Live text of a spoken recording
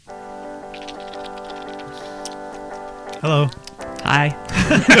Hello. Hi.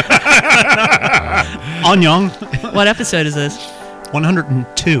 Anyong. What episode is this?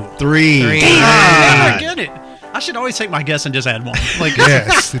 102. Three. I never get it. I should always take my guess and just add one. Like,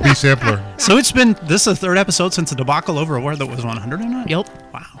 Yes, it'd be simpler. so this is the third episode since the debacle over a word that was 100 or not? Yep.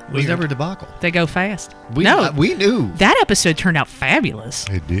 Wow. It was Weird. never a debacle. They go fast. We knew. That episode turned out fabulous.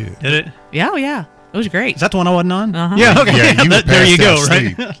 It did. Did it? Yeah, oh yeah. It was great. Is that the one I wasn't on? Uh-huh. Yeah, okay. Yeah, you were there you go, passed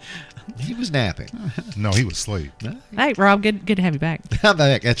out right? He was napping. No, he was asleep. Hey, Rob, good to have you back. I'm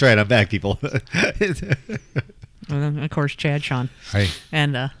back. That's right. I'm back, people. And then, of course, Chad, Sean, Hey,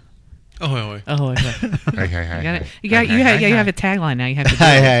 and Oh, hey. you have a tagline now. You have to do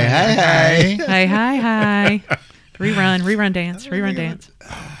Hi, it. hi. Hi. Rerun dance.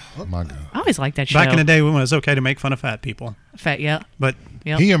 Oh my God. I always liked that show. Back in the day when it was okay to make fun of fat people. Fat, yeah. But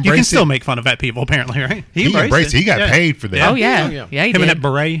Yep. He you can embraced still it. make fun of fat people, apparently, right? He embraced it. He got Yeah. paid for that. Oh yeah, Oh, yeah. yeah. He Him did. and that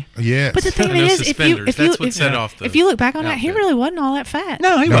beret. Yes. But the thing And those is, if you suspenders, that's what set off the if you look back on that, he outfit. really wasn't all that fat.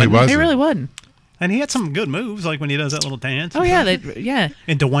 No, he No, he wasn't. wasn't. He really wasn't. And he had some good moves, like when he does that little dance. Oh yeah, yeah.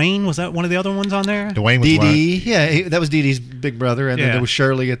 And Dwayne, was that one of the other ones on there? Dwayne was Dee one. Dee. Yeah, that was Dee Dee's big brother. And then Yeah. there was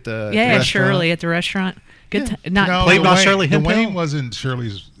Shirley at the Yeah, restaurant. Shirley at the restaurant. Good. Not No, Played by Dwayne- Shirley Hemphill? Dwayne wasn't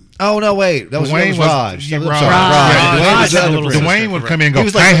Shirley's. Oh, no, wait. That was Dwayne Raj. Yeah, I'm Raj. sorry. Raj. Yeah, Dwayne was the Raj. other Little person. Dwayne would come in and He go,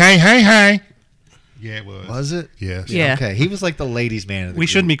 was like- hey. Yeah, it was. Was it? Yes. Yeah. Okay. He was like the ladies' man of the We group.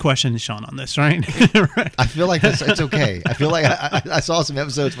 shouldn't be questioning Sean on this, right? Right. I feel like it's okay. I feel like I saw some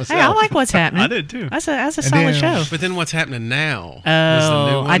episodes myself. Hey, I like what's happening. I did too. That's a And solid then- show. But then what's happening now? Oh, Was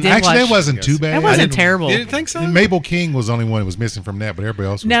the new one? I did Actually, watch. that wasn't too bad. That I wasn't didn't- terrible. You didn't think so? Mabel King was the only one that was missing from that, but everybody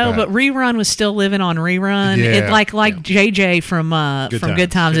else was No, back. but Rerun was still living on Rerun. Yeah. It like JJ from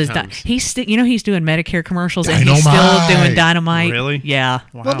Good Times is Times. he's he's doing Medicare commercials and Dynamite. he's still doing Dynamite. Really? Yeah,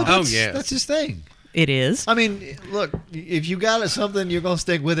 Wow. Well, but Oh, that's, yes. that's his thing. it is. I mean, look, if you got something, you're going to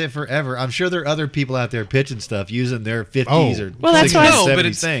stick with it forever. I'm sure there are other people out there pitching stuff using their 50s or Well, that's 60s, why- No, 70s but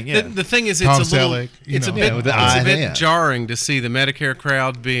it's thing. Yeah. the thing is, it's Tom a little, Selleck, you it's a know. bit, Yeah, with the it's eye, a bit yeah. jarring to see the Medicare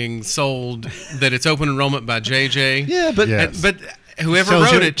crowd being sold that it's open enrollment by JJ. Yeah, but Yeah. But whoever Tells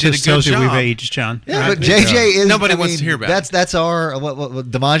wrote you- it did a just good tells you job. we've aged, John. yeah, Right? but JJ is Nobody wants to hear about it. That's our what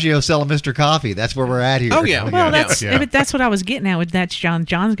DiMaggio selling Mr. Coffee. That's where we're at here. Oh, yeah. Well, Yeah. that's Yeah. but that's what I was getting at with that. John's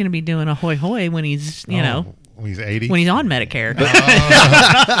going to be doing a hoy hoy when he's when he's 80. when he's on Medicare,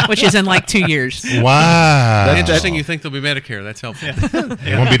 which is in like 2 years. Wow. Interesting. You think there'll be Medicare? That's helpful.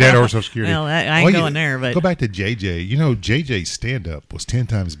 It won't be that or Social Security. Well, I ain't going there, but- go back to JJ. You know, JJ's stand-up was 10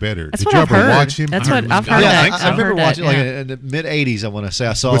 times better. That's Did what you I've ever heard. watch him? That's I what heard I've he heard. was Yeah, that. I remember heard that, watching like yeah. in the mid '80s. I want to say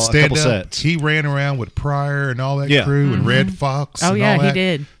I saw With a couple stand-up, sets. he ran around with Pryor and all that Yeah. crew and Red Fox. Oh, and yeah, all he that.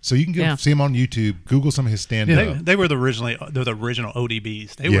 did. So you can Yeah. see him on YouTube. Google some of his stand-up. They were the original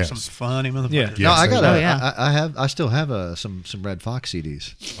ODBs. They were Yes. some funny motherfuckers. Yeah, Yes, no, I got. Oh, yeah. I still have some Red Fox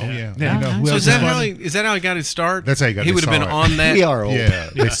CDs. Oh yeah. Yeah. You know who So else is that was how funny? he got his start? That's how he got He his would have been start. on that. We are old. Yeah,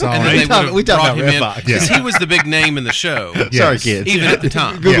 they saw And it. then they We talk- would we have talk brought about him Red in Fox. because Yeah. he was the big name in the show, Yes. Sorry, kids. even at the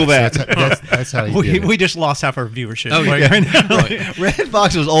time. Google Yes, that. That's how he We, did it. we just lost half our viewership. Oh, right, yeah. right now. Right. Red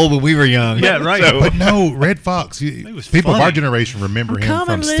Fox was old when we were young. Yeah, right. But no, Red Fox. was People of funny. our generation remember I'm him coming,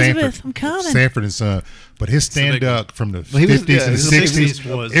 from Elizabeth, Stanford, I'm coming. Sanford and Son. But his stand-up from the he was- 50s yeah, and he was the the 60s,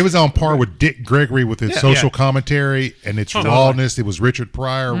 60s was- it was on par with Dick Gregory with his Yeah. social Yeah. commentary and its Totally. rawness. It was Richard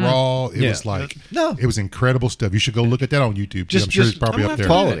Pryor raw. It Yeah. was like, No. it was incredible stuff. You should go look at that on YouTube. Too. I'm sure it's probably I'm up gonna there.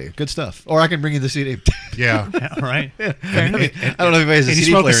 Quality, good stuff. Or I can bring you the CD. Yeah. Yeah, right. I don't know if he has a And he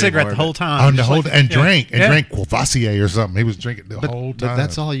CD smoked a player cigarette anymore, the whole but- time. On the just whole, like- and yeah. drank Yeah. Courvoisier or something. He was drinking the whole time. But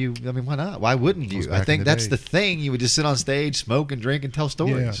that's all you. I mean, why not? Why wouldn't was you? back I think in the that's day. the thing. You would just sit on stage, smoke and drink, and tell Yeah.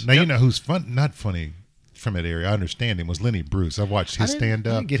 stories. Now you know who's not funny from that area. I understand him. Was Lenny Bruce. I've watched his I stand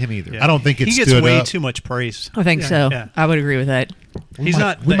up. didn't get him either. I don't think it He gets stood way up. too much praise. I think so. Yeah. I would agree with that. He's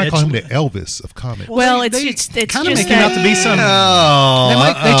not. We the might call him edge- the Elvis of comics. Well, they it's kind of just make him out to be some. They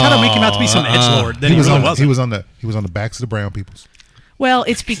try to make him out to be some edgelord. That he was really on. wasn't. He was on the backs of the brown peoples. Well,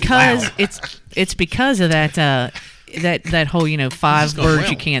 it's because it's because of that that whole 5 going words well.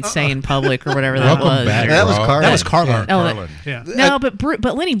 you can't say in public or whatever that Welcome was. back. That was Rob. Carlin. That was Carlin. Oh, that- Carlin. Yeah. No,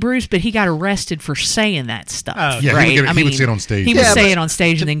 but Lenny Bruce, but he got arrested for saying that stuff. Oh, Yeah, right? he would sit on stage. He Yeah, would say but it on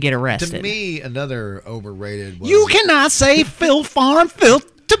stage and then get arrested. To me, another overrated was, You cannot say filth, foreign filth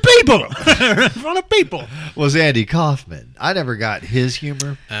to people in front of people. was Andy Kaufman. I never got his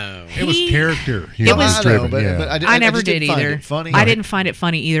humor. Oh. It was He- character. it was- I know, driven. but, Yeah. but I never just did didn't find either. it funny. I didn't find it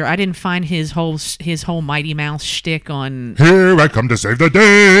funny either. I didn't find his whole Mighty Mouse shtick on. Here I come to save the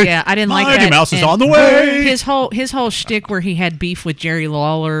day. Yeah, I didn't like Mighty that. Mouse is And on the way. His whole shtick where he had beef with Jerry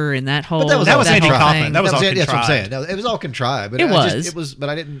Lawler and that whole. But that was Andy all Kaufman. thing. That was all That's what I'm contrived. saying. No, it was all contrived. But It I just- was. it was. But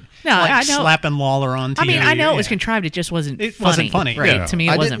I didn't. No, Like I know. slapping Lawler on TV. I mean, I know it was Yeah. contrived. It just wasn't. It wasn't funny. right? Yeah. To me,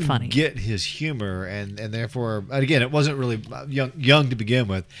 it I wasn't didn't funny. get his humor, and therefore, again, it wasn't really young to begin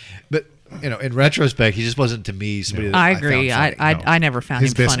with. But in retrospect, he just wasn't to me somebody that I I agree. found funny. I never found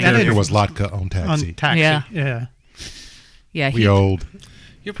His him best funny. character was Latka on Taxi. On Taxi. Yeah. Yeah. Yeah, We old.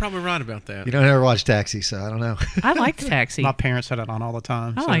 You're probably right about that. You don't ever watch Taxi, so I don't know. I liked Taxi. My parents had it on all the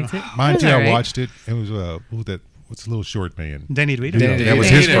time. I so. liked it. Mine It was too. all I right. watched it. It was what's the little short man? Danny DeVito. Danny That was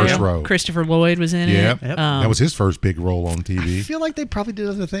DeVito. his Yeah. first role. Christopher Lloyd was in Yeah, it. Yep. that was his first big role on I TV. feel like they probably did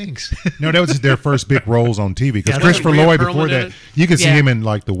other things. No, that was their first big roles on TV. Because Yeah, Christopher Rhea Lloyd, Perlman before did that, it? you could see Yeah. him in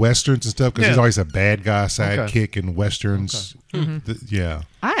like the westerns and stuff because he's Yeah. always a bad guy sidekick Okay. in westerns. Yeah,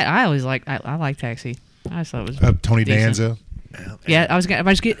 I always liked. I liked Taxi. I just thought it was Tony decent. Danza. Yeah,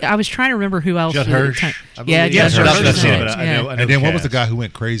 I was trying to remember who else. Judd was at the Hirsch. time. I Yeah, believe. Judd Judd Hirsch. Hirsch was is in in it, it. I yeah. know And then what was the cast. guy who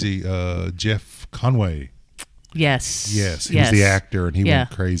went crazy? Jeff Conway. Yes. Yes, he was the actor, and he Yeah.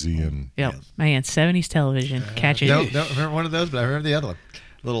 went crazy. And Yep. Man, 70s television. Catch it. No, remember one of those, but I remember the other one.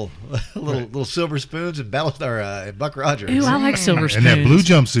 Little silver spoons and and Buck Rogers. Ooh, I like Silver Spoons. and that blue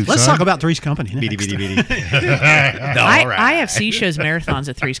jumpsuit. Let's son. talk about Three's Company next. Beady. IFC shows marathons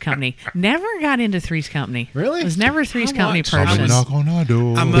at Three's Company. Never got into Three's Company. Really? Was never a Three's How Company much? Someone person. knock on our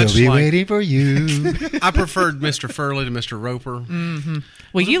door. I'm We'll much be like, waiting for you. I preferred Mr. Furley to Mr. Roper.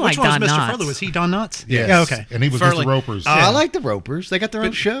 Well, you Which like one Don was Mr. Knotts. Furley? Was he Don Knotts? Yes. Yeah, okay. And he was Furley. Mr. Roper's. I like the Ropers. They got their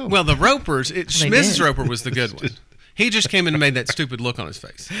own show. Well, the Ropers, They Mrs. did. Roper was the good one. He just came in and made that stupid look on his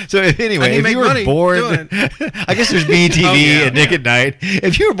face. So anyway, And he if made you were money born, doing I guess there's BTV Oh, yeah. and Nick at Night.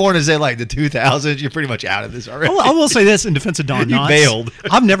 If you were born in say like the 2000s, you're pretty much out of this already. I will say this in defense of Don You Knotts. bailed.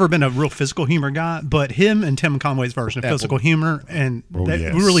 I've never been a real physical humor guy, but him and Tim Conway's version of physical humor and Oh, they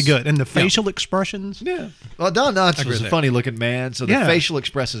yes. were really good. And the facial expressions. Yeah. Well, Don Knotts agree was a with that. funny looking man, so the Yeah. facial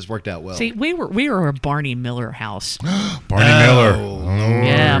expressions worked out well. See, we were a Barney Miller house. Barney Miller. Oh,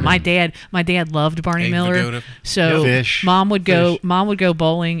 Yeah, my dad loved Barney Egg Miller. Pagoda. So Fish. mom would go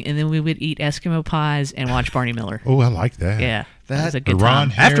bowling, and then we would eat Eskimo pies and watch Barney Miller. Oh, I like that. Yeah, that was a That- good Ron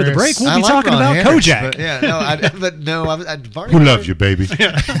time. After the break, Harris. we'll I be like talking Ron about Harris, Kojak. But yeah, no, Barney Who Miller, loves you, baby?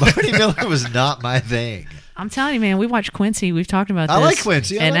 Barney Miller was not my thing. I'm telling you, man, we watched Quincy. We've talked about this. I like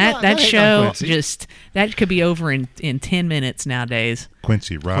Quincy. and I'm that not hating on show Quincy. just that could be over in 10 minutes nowadays.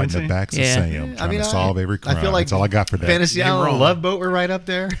 Quincy riding the Quincy? backs Yeah. of Sam, trying to solve every crime. I feel like That's all I got for that. Fantasy You're Island, wrong. and Love Boat were right up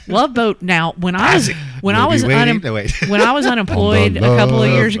there. Love Boat. Now, when I was We'll be waiting. No, wait. when I was unemployed a On the couple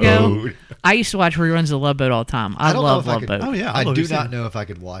of years Love ago, Boat. I used to watch reruns of Love Boat all the time. I don't know love if I Love could- Boat. Oh, yeah. I love do this not scene. know if I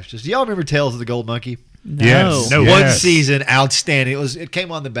could watch this. Do y'all remember Tales of the Gold Monkey? No. Yes. No. Yes. One season, outstanding. It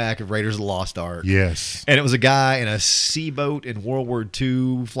came on the back of Raiders of the Lost Ark. Yes. And it was a guy in a sea boat in World War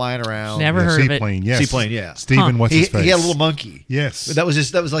II flying around. Never Yeah, heard of it. Seaplane, yes. Seaplane, yeah. Stephen, Huh. what's He, his face? he had a little monkey. Yes. That was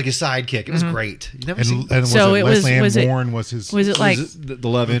like his sidekick. It was great. You never seen and So it was- Leslie Ann was it- Warren was his. Was it like the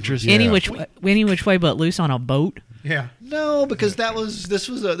love interest? any Yeah. which way but loose on a boat? Yeah. No, because this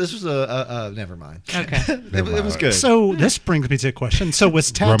was a never mind. Okay. it was good. So this brings me to a question. So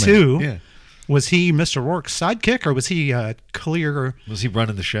was Grumman. Tattoo, yeah. was he Mr. Rourke's sidekick or was he clear? Was he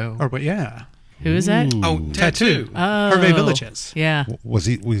running the show? Or what? Yeah. Who is that? Ooh. Oh, Tattoo. Oh, Hervé Villechaize. Yeah. Was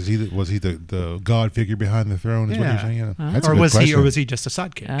he the god figure behind the throne? Is what Yeah. you're saying? That's a Or good was question. he just a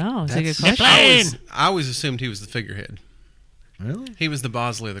sidekick? Oh, that's a good That's- question. I always assumed he was the figurehead. Really? He was the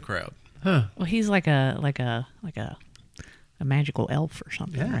Bosley of the crowd. Well, he's like a magical elf or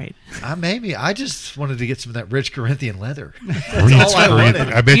something, Yeah. right? I just wanted to get some of that rich Corinthian leather. Reed all I Scream.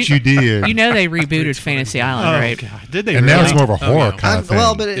 wanted. I bet you did. You know they rebooted Fantasy Island, Oh, right? God. Did they and really? now it's more of a horror yeah. kind of thing.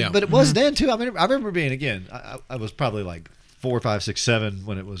 Well, but Yeah. it was then too. I mean, I remember being again. I was probably like 4, 5, 6, 7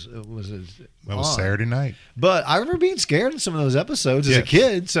 when it was that was on. Saturday night. But I remember being scared in some of those episodes as a Yes.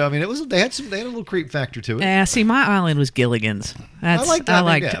 kid. So I mean, they had a little creep factor to it. See, my island was Gilligan's. That's, I like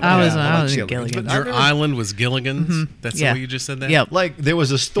that. I was in Gilligan's, Gilligan's. but I Your remember- island was Gilligan's. That's Yeah. the way you just said that? Yep. Like there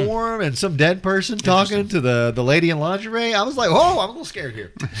was a storm and some dead person talking to the lady in lingerie. I was like, oh, I'm a little scared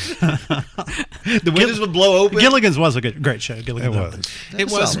here. The windows would blow open. Gilligan's was a great show. Gilligan's It was.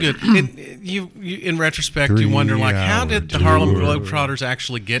 It was solid. good. You in retrospect, you wonder like, how did the 3 Harlem hour tour. Globetrotters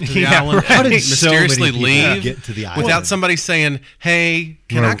actually get to the Yeah, island? right. How did and so many mysteriously people leave get to the island? without somebody saying, "Hey,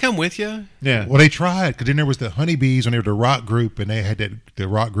 can Well, I come with you?" Yeah. Well, they tried because then there was the Honeybees when they were the rock group, and they had the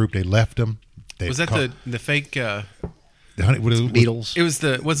rock group. They left them. They Was that called- the fake? the honey, what it was-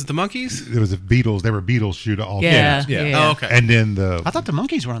 Beatles. Was it the Monkeys? It was the Beatles. They were Beatles shoot all. Yeah, Yeah. yeah. Oh, okay. And then the I thought the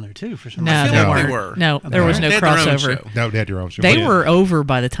monkeys were on there too for some No, reason. they feel like weren't. they were. No, there was no They had their own crossover. show. no, they had their own show. They But- were over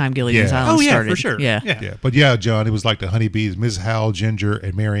by the time Gilligan's Yeah. Island Oh yeah, started. for sure. Yeah. Yeah, but yeah, John, it was like the Honeybees, Ms. Howell, Ginger,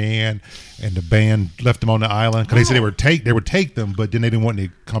 and Mary Ann, and the band left them on the island because they said they would take them, but then they didn't want any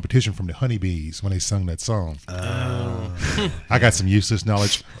competition from the Honeybees when they sung that song. I got some useless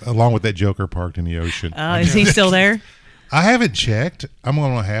knowledge along with that Joker parked in the ocean. Is he still there? I haven't checked. I'm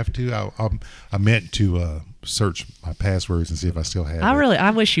going to have to. I meant to search my passwords and see if I still have it.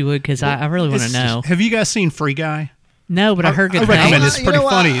 I wish you would because I really want to know. Have you guys seen Free Guy? No, but I heard good I recommend things. it. It's pretty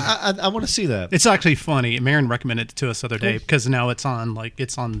funny. I want to see that. It's actually funny. Marin recommended it to us the other day because now it's on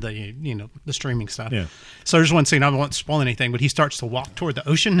the the streaming stuff. Yeah. So there's one scene, I won't spoil anything, but he starts to walk toward the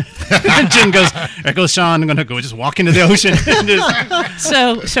ocean. And Jen goes, "There goes Sean. I'm going to go just walk into the ocean."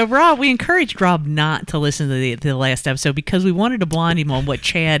 So Rob, we encouraged Rob not to listen to the last episode because we wanted to blind him on what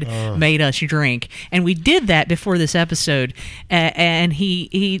Chad made us drink, and we did that before this episode, and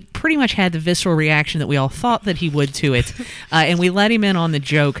he pretty much had the visceral reaction that we all thought that he would to it, and we let him in on the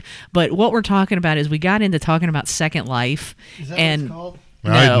joke. But what we're talking about is we got into talking about Second Life, Is that and what it's called?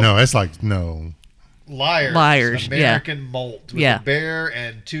 No, that's like no. Liars. yeah. American malt with Yeah. a bear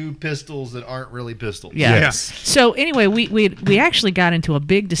and 2 pistols that aren't really pistols. Yeah. Yes. So anyway, we actually got into a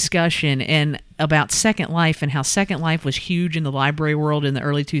big discussion and about Second Life and how Second Life was huge in the library world in the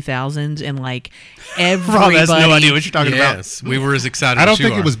early 2000s, and like everybody. Rob has no idea what you're talking about. Yes, we were as excited. I don't as you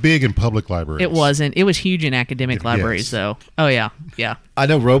think it are. was big in public libraries. It wasn't. It was huge in academic Yes. libraries, though. Oh yeah. I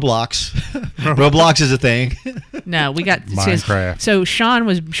know Roblox. Roblox is a thing. No, we got Minecraft. So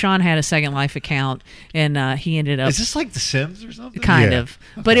Sean had a Second Life account, and he ended up Is this like The Sims or something? kind Yeah. of,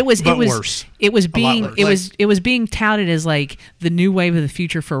 but it was But worse. It was being worse. it was being touted as like the new wave of the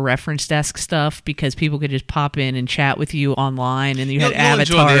future for reference desk stuff because people could just pop in and chat with you online, and you had You'll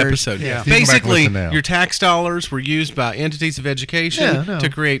enjoy avatars. the episode. Yeah. You can go back and Basically, listen now. your tax dollars were used by entities of education Yeah, no. to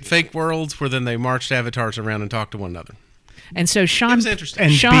create fake worlds where then they marched avatars around and talked to one another. And so Sean It was interesting.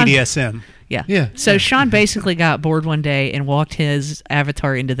 And Sean, BDSM. Yeah. Yeah. So Sean basically got bored one day and walked his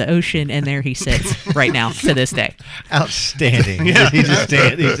avatar into the ocean, and there he sits right now to this day. Outstanding. He's just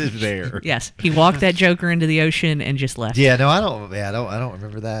there. Yes, he walked that Joker into the ocean and just left. Yeah, no, I don't. Yeah, I don't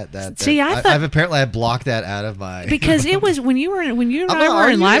remember that. See, I thought- I've apparently blocked that out of my. Because it was when you and I'm I not were in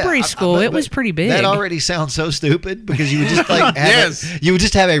arguing library that. school, But it was pretty big. That already sounds so stupid because you would just like have Yes. you would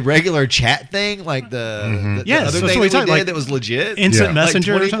just have a regular chat thing like the Yes, other that's thing what we that we talked, did like that was legit. Instant Yeah.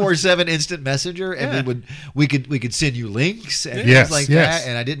 Messenger or like something? 24/7 instant messenger, and we could send you links and Yes, things like yes. that,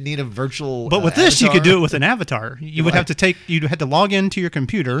 and I didn't need a virtual. But with this, you could avatar. do it with an avatar. You'd have to log into your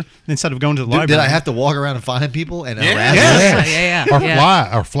computer instead of going to the library. Did I have to walk around and find people and Yeah. harass Yeah, them?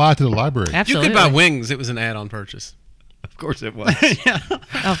 yeah. Or fly to the library. You Absolutely. could buy wings. It was an add-on purchase. Of course it was.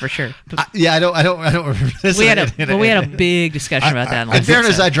 Oh, for sure. Yeah, I don't remember this. We had a big discussion about that. In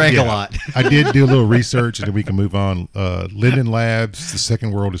fairness, I drank a lot. I did do a little research, and then we can move on. Linden Labs, the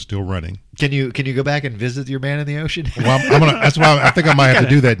Second World is still running. Can you go back and visit your man in the ocean? Well, I'm gonna. That's why I think I might have to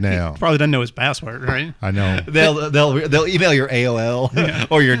do that now. Probably doesn't know his password, right? I know. They'll email your AOL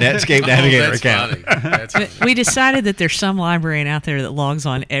or your Netscape Navigator that's account. funny. That's funny. We decided that there's some librarian out there that logs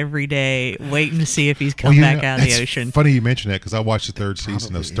on every day, waiting to see if he's come back out of the that's ocean. Funny you mention that because I watched the third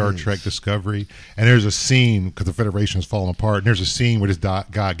season of Star Trek Discovery, and there's a scene because the Federation is falling apart. And there's a scene where this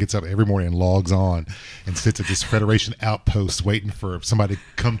guy gets up every morning and logs on and sits at this Federation outpost waiting for somebody to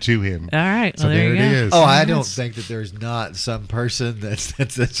come to him. All right, So well, there there you it go. is. Oh, I don't think that there's not some person that's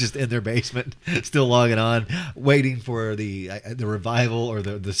just in their basement, still logging on, waiting for the revival or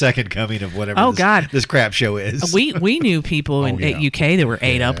the second coming of whatever. Oh, this, God. this crap show is. We knew people at yeah. UK that were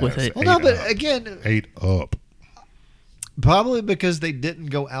ate up with it. well, no, Ate but up. again, Ate up. probably because they didn't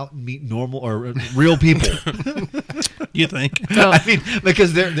go out and meet normal or real people. You think? Well, I mean,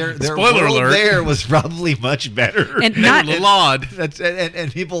 because their Spoiler world alert. there was probably much better. and They not were laud. That's and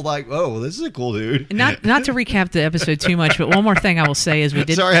people like, oh, this is a cool dude. not to recap the episode too much, but one more thing I will say is we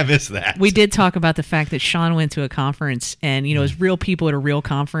did Sorry, I missed that. we did talk about the fact that Sean went to a conference and it was real people at a real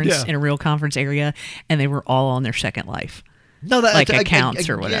conference Yeah. in a real conference area, and they were all on their Second Life. No, that like ag- accounts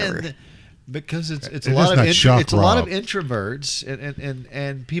or again, whatever. Because it's It a lot does of not shock it's a lot of Rob. introverts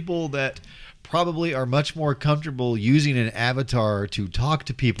and people that probably are much more comfortable using an avatar to talk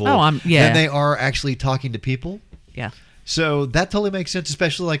to people yeah. than they are actually talking to people. Yeah. So that totally makes sense,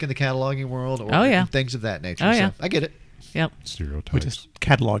 especially like in the cataloging world or Oh, yeah. things of that nature. Oh, So yeah. I get it. Yep. Stereotypes. Which is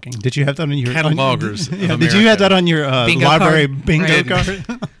cataloging. Did you have that on your Cataloggers of Yeah, did you have America. that on your Bingo library card. bingo Right.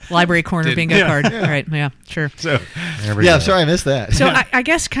 card? Library corner Did- bingo Yeah. card. Right. Yeah. Sure. So There we yeah, go. I'm sorry I missed that. So I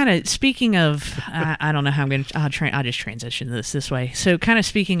guess kind of speaking of, I don't know how I'm going to, I'll just transition this way. So kind of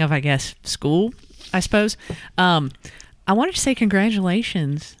speaking of, I guess, school, I suppose, I wanted to say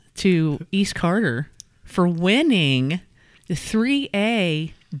congratulations to East Carter for winning the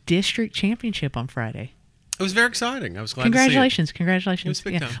 3A district championship on Friday. It was very exciting. I was glad Congratulations. to Congratulations. It was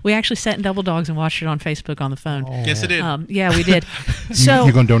big Yeah. time. We actually sat in Double Dogs and watched it on Facebook on the phone. see it. Yes, it did. Yeah, we did. So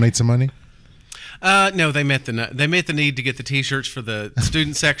you gonna donate some money? No, they met the need to get the T-shirts for the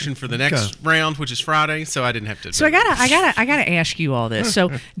student section for the next round, which is Friday. So I didn't have to. So I gotta ask you all this.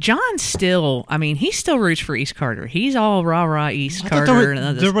 So John still, I mean, he still roots for East Carter. He's all rah East I thought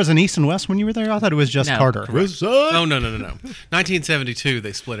Carter. there was an East and West when you were there. I thought it was just No. Carter. Oh no. 1972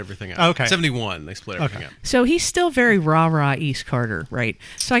 they split everything up. Okay. 71 they split everything up. So he's still very rah East Carter, right?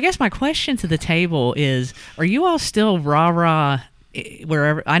 So I guess my question to the table is: are you all still rah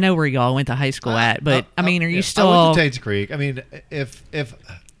wherever? I know where y'all went to high school at, but I mean, are you still? I all, went to Tate's Creek. I mean, if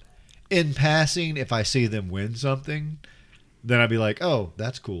in passing, if I see them win something, then I'd be like, oh,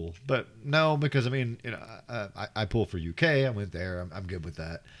 that's cool. But no, because I mean, I pull for UK. I went there. I'm good with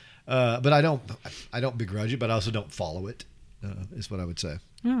that. But I don't begrudge it, but I also don't follow it. Is what I would say.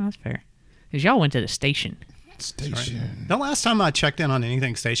 Oh, that's fair. Because y'all went to the station. The last time I checked in on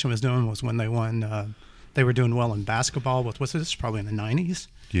anything Station was doing was when they won. They were doing well in basketball. What's this? Probably in the 90s.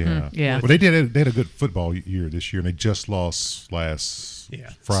 Yeah. Yeah. Well, they had a good football year this year, and they just lost last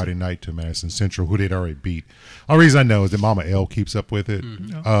Friday night to Madison Central, who they'd already beat. The only reason I know is that Mama L keeps up with it.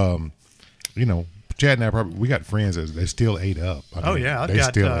 You know, Chad and I we got friends that they still ate up. I mean, I've they got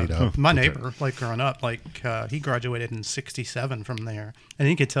still ate up. my neighbor, like growing up, he graduated in '67 from there, and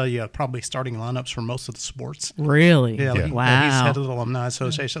he could tell you probably starting lineups for most of the sports. Really? Yeah, like, Wow. He's head of the alumni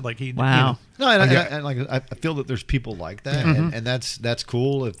association. Like he, Wow. No, and I feel that there's people like that, and that's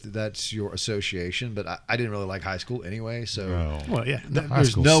cool if that's your association. But I didn't really like high school anyway, so Well, yeah.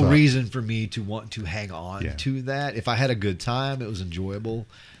 there's school no sucked. reason for me to want to hang on Yeah. to that. If I had a good time, it was enjoyable,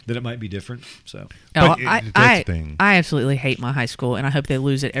 then it might be different. So Oh, But that's the thing. I absolutely hate my high school, and I hope they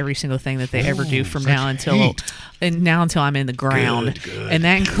lose at every single thing that they ever do from now until hate. I'm in the ground, and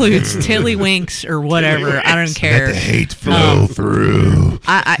that includes Tiddlywinks or whatever. I don't care. Let the hate flow through.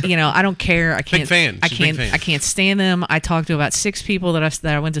 I don't care. I can't. fan. I She's a big can't. fan. I can't stand them. I talked to about 6 people that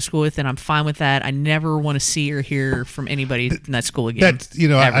I went to school with, and I'm fine with that. I never want to see or hear from anybody in that school again. That's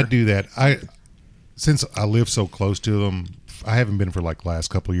I Ever. do that. Since I live so close to them, I haven't been for like last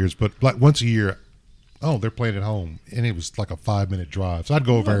couple of years, but like once a year. Oh, they're playing at home, and it was like a 5-minute drive. So I'd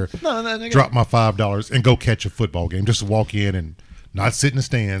go over there, drop my $5, and go catch a football game. Just to walk in and not sit in the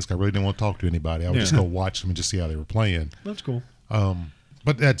stands. 'Cause I really didn't want to talk to anybody. I would just go watch them and just see how they were playing. that's cool.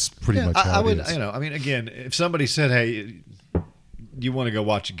 But that's pretty much how I would. it is. I mean, again, if somebody said, "Hey, you want to go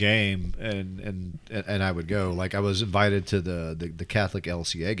watch a game," and I would go. Like I was invited to the Catholic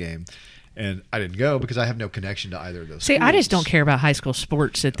LCA game, and I didn't go because I have no connection to either of those. See, I just schools. don't care about high school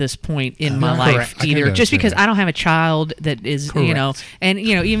sports at this point in my Correct. life I either. can Just because understand I don't have a child that is, and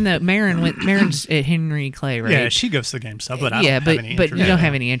even though Marin's at Henry Clay, right? Yeah, she goes to the game stuff, but I yeah, don't but have any but interest. you don't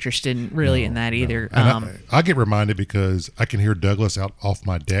have any interest in really in that either. And I get reminded because I can hear Douglas out off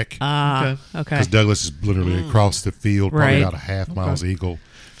my deck. Okay. Because Douglas is literally across the field, probably Right. about a half miles Eagle.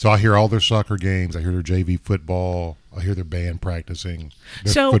 So I hear all their soccer games. I hear their JV football. I hear their band practicing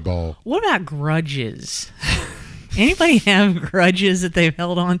their So, football. what about grudges? Anybody have grudges that they've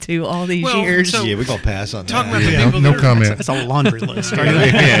held on to all these Well, years? so- Yeah, we're gonna pass on Talking that. about the No, people no that are, comment. It's a laundry list.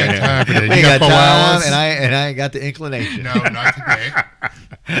 Right? Time for that. We You got got 4 time, hours? and I ain't got the inclination. No, not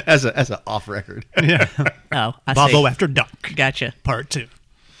today. as a off record. Yeah. Oh, I Bobo see. After Dark, Gotcha. Part 2.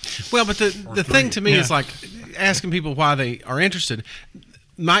 Well, but the thing to me is like asking people why they are interested.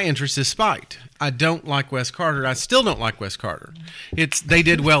 My interest is spite. I don't like West Carter. I still don't like West Carter. They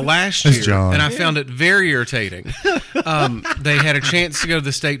did well last That's year, John. and I found it very irritating. They had a chance to go to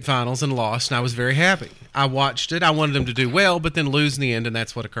the state finals and lost, and I was very happy. I watched it. I wanted them to do well, but then lose in the end, and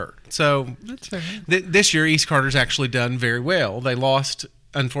that's what occurred. So That's fair. This year, East Carter's actually done very well. They lost,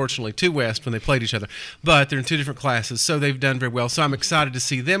 unfortunately, to West when they played each other, but they're in 2 different classes, so they've done very well. So I'm excited to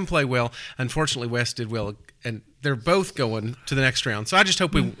see them play well. Unfortunately, West did well, and they're both going to the next round. So I just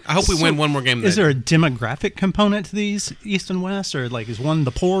hope we win one more game. Is there a demographic component to these East and West, or like is one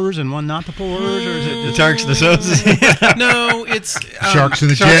the poors and one not the poors, or is it The Turks and the Soses. No, it's Sharks and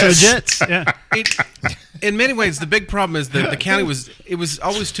the Sharks or Jets. Jets? Yeah. in many ways, the big problem is that the county was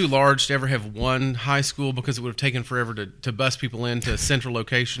always too large to ever have one high school because it would have taken forever to bus people into a central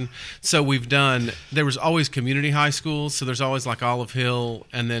location. So there was always community high schools. So there's always like Olive Hill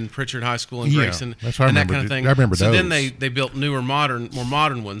and then Pritchard High School and Yeah, Grayson that's what I and that remember. kind of thing. I remember so then those. they built newer, more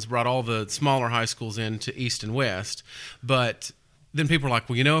modern ones, brought all the smaller high schools into East and West. But then people were like,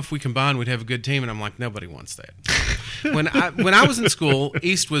 well, if we combine, we'd have a good team. And I'm like, nobody wants that. when I was in school,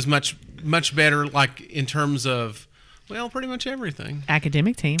 East was much better, like in terms of Well, pretty much everything.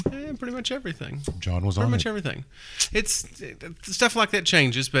 Academic team. Yeah, pretty much everything. John was Pretty on much it. everything. Stuff like that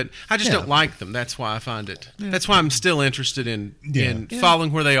changes, but I just don't like them. That's why I find it. That's why I'm still interested in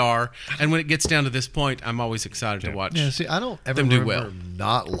following where they are. And when it gets down to this point, I'm always excited to watch. Yeah, see, I don't ever them do remember well.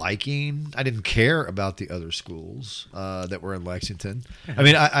 not liking. I didn't care about the other schools that were in Lexington. I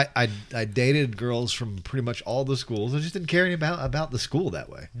mean, I dated girls from pretty much all the schools. I just didn't care any about the school that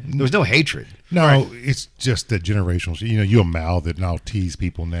way. There was no hatred. No, it's just the generational. You mouth it and I'll tease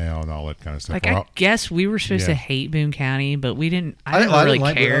people now and all that kind of stuff. Like, I guess we were supposed to Yeah. hate Boone County, but we didn't. I didn't didn't really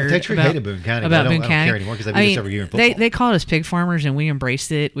like Boone- care. Tetrick about, hated Boone County, but about I Boone don't County. care anymore 'cause I do this every year in football. They called us pig farmers, and we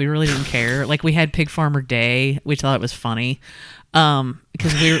embraced it. We really didn't care. Like, we had Pig Farmer Day. We thought it was funny.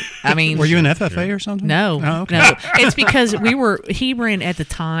 Because we were. I mean, Were you an FFA or something? No, Oh, okay. no. It's because we were Hebron at the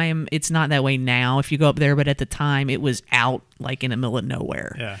time. It's not that way now if you go up there, but at the time it was out like in the middle of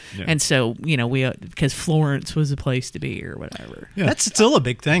nowhere. Yeah. And so we because Florence was the place to be or whatever. That's still a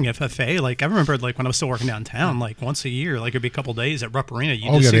big thing. FFA, like I remember, like when I was still working downtown, like once a year, like it'd be a couple days at Rupp Arena, you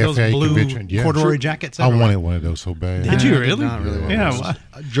just see the those FA blue convention. Yeah, corduroy sure. jackets. I everywhere. wanted one of those so bad. Did you I did really? not really want Yeah. those. well,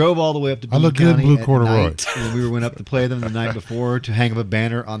 I drove all the way up to I Boone look good in County blue at corduroy. night when we went up to play them the night before to hang up a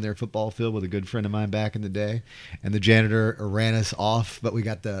banner on their football field with a good friend of mine back in the day, and the janitor ran us off, but we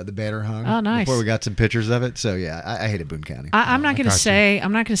got the banner hung. Oh, nice. Before we got some pictures of it. So yeah, I hated Boone County. I'm not going to got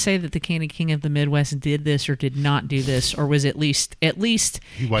you. say that the Candy King of the Midwest did this or did not do this or was at least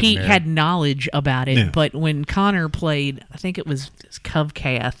wasn't he there. had knowledge about it. Yeah. But when Connor played, I think it was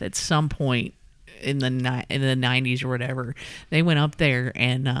Covcath at some point in the 90s or whatever, they went up there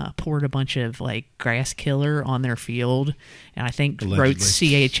and poured a bunch of like grass killer on their field, and I think wrote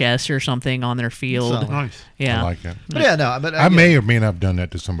CHS or something on their field. Solid. nice. Yeah. I like it. But yeah, no, but I may or may not have done that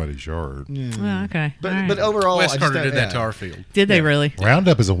to somebody's yard. Oh, okay. But All right. but overall, West I just Carter don't- did that to yeah. our field. Did they really?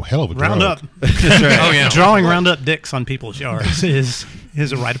 Roundup is a hell of a drug. Roundup. Oh yeah. Drawing Roundup dicks on people's yards is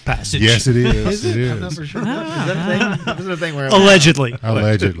a rite of passage. Yes, it is. Is It it? I'm not is. for sure. Is that a thing? Is it a thing where Allegedly.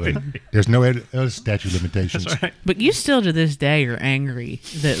 Allegedly. There's no statute of limitations. But you still to this day are angry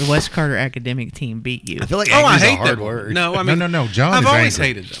that the West Carter academic team beat you. I feel like Oh, I angry's a hate hard them. word. No, I mean, No. John I've is always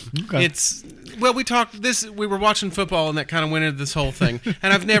angry. hated them. It's we talked this. We were watching football, and that kind of went into this whole thing.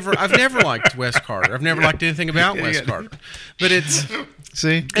 And I've never liked West Carter. I've never liked anything about West Carter. But it's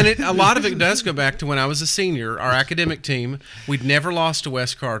See, and a lot of it does go back to when I was a senior. Our academic team, we'd never lost to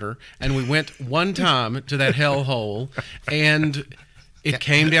West Carter, and we went one time to that hellhole, and it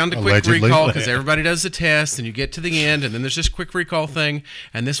came down to quick Allegedly. recall because everybody does the test, and you get to the end, and then there's this quick recall thing.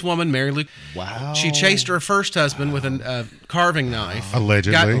 And this woman, Mary Lou, wow. she chased her first husband with a carving knife.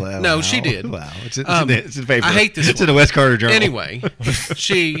 Allegedly. Got- no, she did. Wow, it's in the paper. I hate this It's one. in the West Carter Journal. Anyway,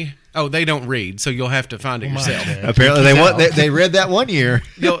 she. Oh, they don't read, so you'll have to find it yourself. Apparently they read that one year.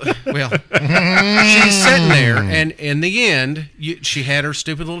 Well, she's sitting there, and in the end, she had her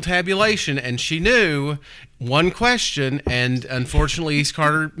stupid little tabulation, and she knew one question, and unfortunately, East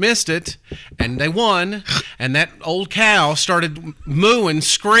Carter missed it, and they won, and that old cow started mooing,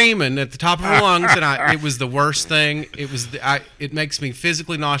 screaming at the top of her lungs, and it was the worst thing. It makes me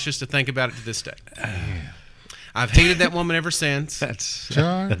physically nauseous to think about it to this day. I've hated that woman ever since. That's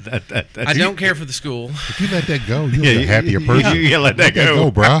John, I don't care for the school. if you let that go, you'll be a happier person. You let that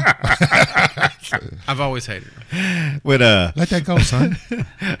go. bro. I've always hated her. When Let that go, son.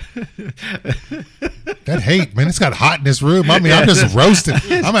 That hate, man, it's got hot in this room. I mean, I'm just roasting.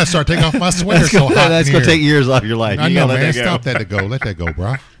 I'm gonna start taking off my sweater. that's So hot. that's in gonna here. take years off your life. I You know, gotta let man. that go. Stop that to go. Let that go,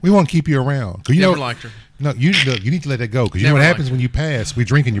 bro. We want to keep you around. 'Cause you Never know, liked her. No, you need to let that go because you know Never what liked happens her. when you pass. We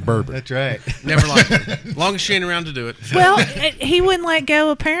drinking your bourbon. That's right. Never liked her. As long as she ain't around to do it. Well, he wouldn't let go.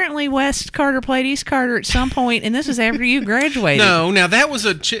 Apparently, West Carter played East Carter at some point, and this was after you graduated. No, now that was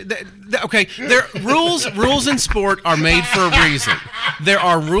okay. There rules in sport are made for a reason. There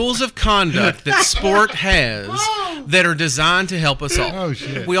are rules of conduct that sport has that are designed to help us all. Oh,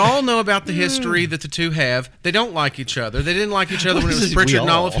 shit. We all know about the history that the two have. They don't like each other. They didn't like each other when it was Pritchard and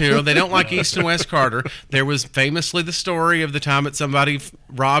Olive Hill. They don't like East and West Carter. There was famously the story of the time that somebody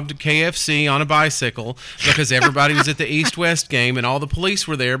robbed KFC on a bicycle because everybody was at the East-West game and all the police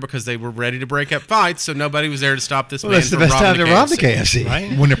were there because they were ready to break up fights, so nobody was there to stop this Well, man that's the from best time robbing to rob the KFC.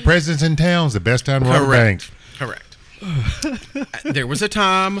 Right? When the president's in town, it's the best time to rob a bank. Correct. There was a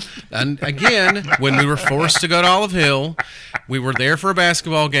time, and again, when we were forced to go to Olive Hill, we were there for a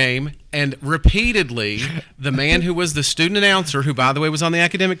basketball game, and repeatedly, the man who was the student announcer, who, by the way, was on the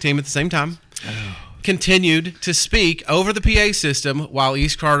academic team at the same time, continued to speak over the PA system while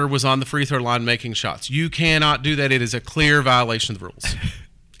East Carter was on the free throw line making shots. You cannot do that. It is a clear violation of the rules.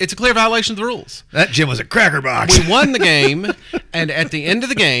 It's a clear violation of the rules. That gym was a cracker box. We won the game, and at the end of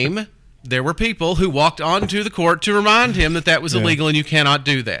the game, there were people who walked onto the court to remind him that that was illegal and you cannot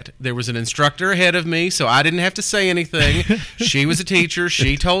do that. There was an instructor ahead of me, so I didn't have to say anything. She was a teacher.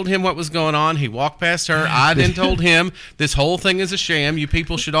 She told him what was going on. He walked past her. I then told him, this whole thing is a sham. You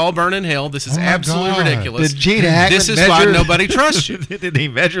people should all burn in hell. This is my absolutely God. ridiculous. Did Gene Hackman This is why measure- nobody trusts you. Did he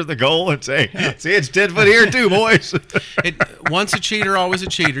measure the goal and say, "See, it's 10 foot here too, boys"? Once a cheater, always a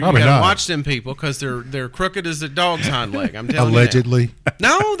cheater. You got Probably to not. watch them people because they're crooked as a dog's hind leg. I'm telling you. Allegedly. that.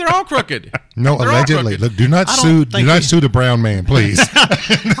 No, they're all crooked. No, They're all allegedly. crooked. Look, do not I don't sue. Do think not we- sue the brown man, please.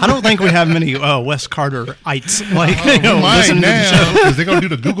 I don't think we have many Wes Carter-ites like Mine listening to the show. now, because they're gonna do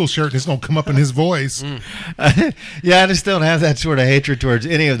the Google shirt and it's gonna come up in his voice. Yeah, I just don't have that sort of hatred towards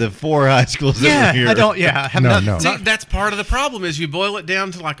any of the 4 high schools that Yeah, were here. I don't. Yeah, have No, not- no. See, that's part of the problem is you boil it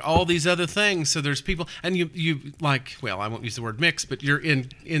down to like all these other things. So there's people, and you like, well, I won't use the word mix, but you're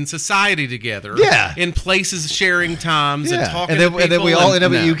in society together. Yeah. In places sharing times and Yeah, talking and then, to people. and then we all end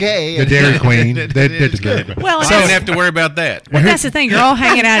up no. at UK. The and- Dairy Queen. and They're it's together. good. Well, I and don't that's, have to worry about that. but that's the thing. You're all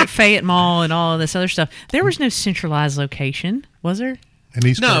hanging out at Fayette Mall and all of this other stuff. There was no centralized location, was there? And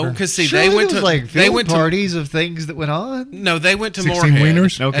East No, Carter. because see, Surely they went there to was, like they field went parties of things that went on. No, they went to 16 Moorhead,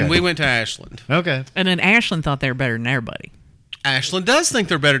 wieners? Okay. and we went to Ashland. Okay. And then Ashland thought they were better than everybody. Ashland does think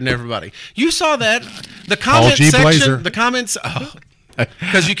they're better than everybody. You saw that the comment G. section, Blazer. the comments,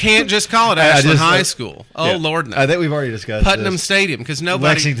 because you can't just call it I Ashland just- High School. Oh Yeah. Lord, no. I think we've already discussed Putnam this. Stadium, because nobody.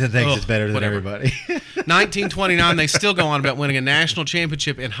 Lexington thinks Ugh, it's better than whatever. everybody. 1929, they still go on about winning a national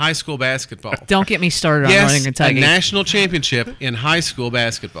championship in high school basketball. Don't get me started on Northern Yes, a Kentucky. national championship in high school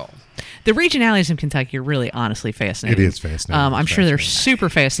basketball. The regionalities in Kentucky are really honestly fascinating. It is fascinating. I'm It's sure they're fascinating. super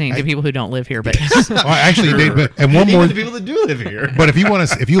fascinating to people who don't live here, but Well, actually, and one more. Even the people that do live here. But if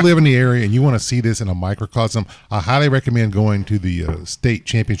you live in the area and you want to see this in a microcosm, I highly recommend going to the state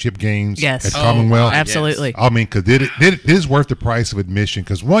championship games Yes. at Oh, Commonwealth. absolutely. I mean, because it is worth the price of admission.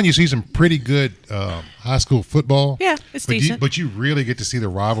 Because one, you see some pretty good high school football. Yeah, it's but decent. But you really get to see the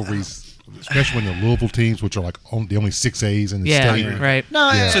rivalries, especially when the Louisville teams, which are like the only 6As in the yeah, state. right.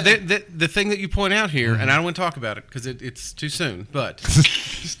 No, Yeah. So the thing that you point out here, and I don't want to talk about it because it's too soon, but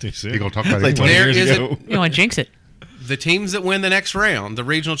You're gonna talk about Like it. 20 There years is ago. You want to jinx it. the teams that win the next round, the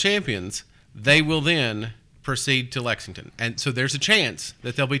regional champions, they will then proceed to Lexington. And so there's a chance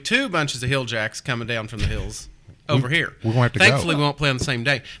that there'll be 2 bunches of Hill Jacks coming down from the hills over here. we're gonna have to go. Thankfully, we won't play on the same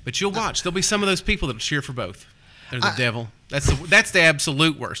day. But you'll watch. There'll be some of those people that'll cheer for both. They're the devil. That's the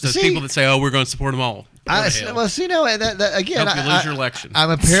absolute worst. Those See- people that say, "Oh, we're going to support them all." Go to hell. Well, see, no, that again, Hope you lose your election. I'm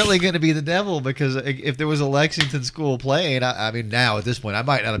apparently going to be the devil because if there was a Lexington school playing, I mean, now at this point, I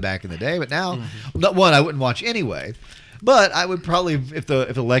might not have back in the day, but now, one, I wouldn't watch anyway. But I would probably, if the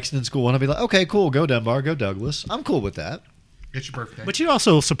Lexington school won, I'd be like, okay, cool, go Dunbar, go Douglas. I'm cool with that. It's your birthday. But you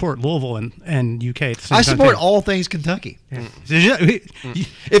also support Louisville and UK at the same I time, support too. all things Kentucky. You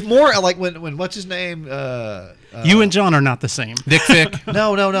If more like when what's his name? you and John are not the same. Dick Fick.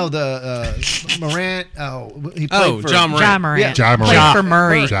 No, the Morant. Oh, he played Oh, for John Morant. John Morant. Yeah. John Played Morant. for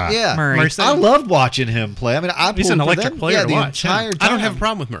Murray. John. Yeah, Murray. Murray. I loved watching him play. I mean, I He's pulled an for electric them, player yeah, to the watch, yeah. entire time. I don't have a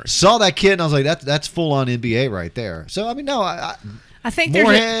problem with Murray. Saw that kid and I was like, that's full on NBA right there. So I mean, no, I think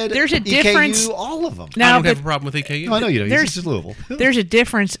Moorhead, there's a EKU, difference. all of them. No, I don't but have a problem with EKU. No, I know you don't. There's- It's just Louisville. there's a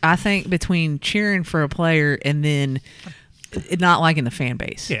difference, I think, between cheering for a player and then not liking the fan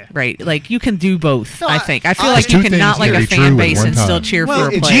base. Yeah. Right? Like, you can do both, No, I think. I feel I- like you Two can things not like can a be fan true at base one and still time. cheer Well,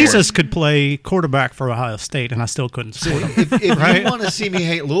 for a if player. Jesus could play quarterback for Ohio State, and I still couldn't support him. if Right? you want to see me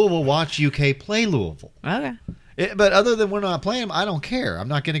hate Louisville, watch UK play Louisville. Okay. But other than we're not playing them, I don't care. I'm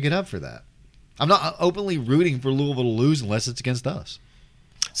not going to get up for that. I'm not openly rooting for Louisville to lose unless it's against us.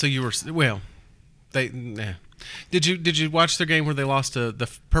 So you were Did you watch their game where they lost to the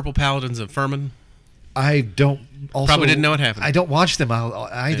Purple Paladins of Furman? I don't. Also, Probably didn't know what happened. I don't watch them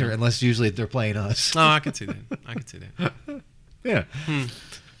either, Yeah. unless usually they're playing us. Oh, I could see that. I could see that. Yeah.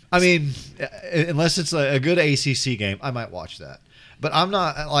 I mean, unless it's a good ACC game, I might watch that. But I'm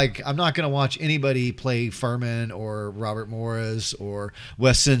not going to watch anybody play Furman or Robert Morris or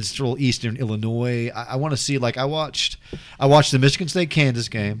West Central Eastern Illinois. I want to see I watched the Michigan State Kansas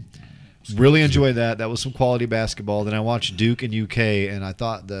game. Really enjoyed that. That was some quality basketball. Then I watched Duke and UK, and I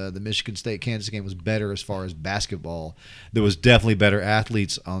thought the Michigan State Kansas game was better as far as basketball. There was definitely better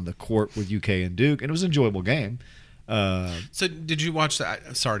athletes on the court with UK and Duke, and it was an enjoyable game. So did you watch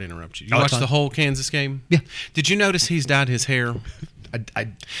that? Sorry to interrupt you. You Oh, it's watched fine. the whole Kansas game? Yeah. Did you notice he's dyed his hair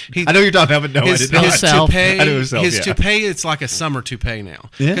I know you're talking about, but no, I did not. his self. I knew himself, his yeah. toupee, it's like a summer toupee now.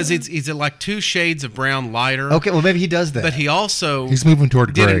 Yeah. Because he's like 2 shades of brown lighter. Okay, well maybe he does that. But he also He's moving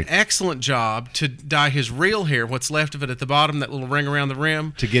toward did gray. an excellent job to dye his real hair, what's left of it at the bottom, that little ring around the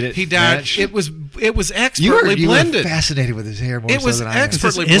rim. To get it He dyed matched? it was expertly you were blended. fascinated with his hair more It so was than I am.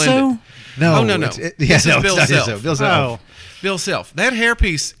 expertly Is this Izzo? blended. No, Oh, no. This This is Bill Self. Bill Self. Oh, Bill Self. That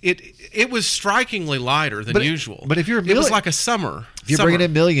hairpiece, it was strikingly lighter than usual. but if you're a it was million- like a summer. If you're bringing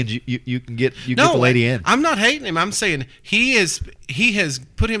in millions, you can get the lady in. I'm not hating him. I'm saying he has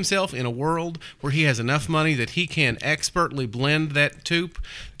put himself in a world where he has enough money that he can expertly blend that taupe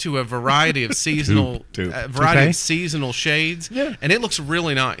to a variety of seasonal Taupe. variety Toupee? of seasonal shades, Yeah. and it looks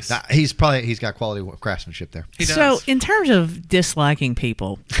really nice. He's got quality craftsmanship there. He does. So, in terms of disliking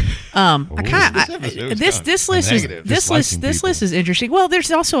people, I kind episode this was list is negative. this list Disliking this people. list is interesting. Well,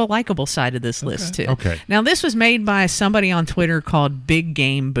 there's also a likable side of this list too. Okay. Now, this was made by somebody on Twitter called Big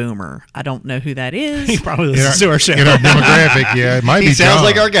Game Boomer. I don't know who that he is. probably In listens to our show. in our demographic, yeah, it might He be sounds John.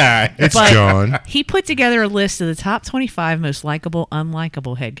 like our guy. It's But- John. He put together a list of the top 25 most likable,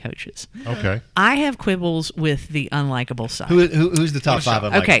 unlikable head coaches. Okay. I have quibbles with the unlikable side. Who's the top 5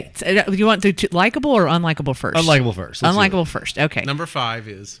 unlikable? Okay, do you want to do likable or unlikable first? Unlikable first. Let's do Unlikable it. first. Okay. Number 5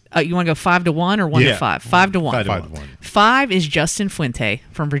 is You want to go 5 to 1 or 1 to Yeah. 5? 5 to 1. 5 to 1. 5 is Justin Fuente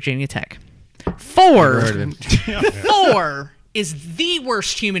from Virginia Tech. Never 4 heard of him. 4 is the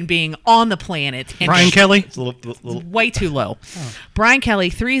worst human being on the planet. And Brian Kelly. It's a little way too low. Brian Kelly.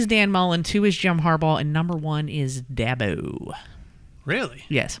 3 is Dan Mullen. 2 is Jim Harbaugh, and number 1 is Dabo. Really?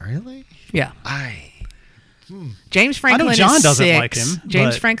 Yes. really? Yeah. James I Franklin know John is doesn't 6. like him,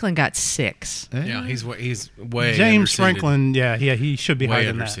 James but- Franklin got 6. yeah, he's way James underseated. Franklin. Yeah, he should be way higher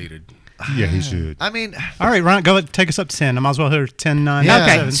than that. underseated. Yeah, he should. I mean, All right, Ron, go ahead, take us up to 10. I might as well hit 10, 9, Yeah.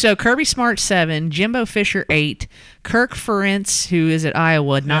 Okay, 7. so Kirby Smart 7, Jimbo Fisher 8, Kirk Ferentz, who is at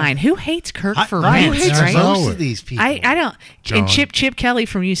Iowa 9. Who hates Kirk Ryan Ferentz? hates right? know most it. of these people. I don't. John. And Chip Kelly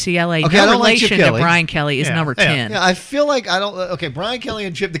from UCLA. Okay, I no don't like Chip relation to Kelly. Brian Kelly is Yeah, number yeah. 10. Yeah, I feel like I don't. Okay, Brian Kelly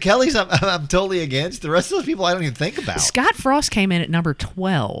and Chip. The Kellys, I'm totally against. The rest of those people, I don't even think about. Scott Frost came in at number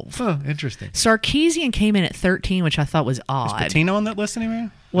 12. Huh, interesting. Sarkeesian came in at 13, which I thought was odd. Patino on that list anyway?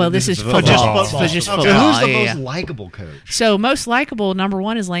 Well, this is football. football. Just So just So football. who's the yeah, most yeah. likable coach? So most likable, number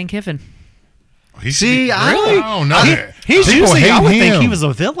 1 is Lane Kiffin. He See, should be- I really? don't- Oh, no. He's People usually, I hate would him. think he was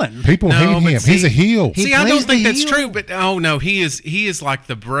a villain. People No, hate but him. see- He's a heel. He See, I plays don't think the that's heel. true, but no, he is like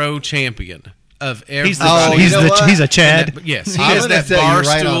the bro champion of every. He's the, Oh, he's, you know the what? he's a Chad. Yes, he I'm is gonna that tell you bar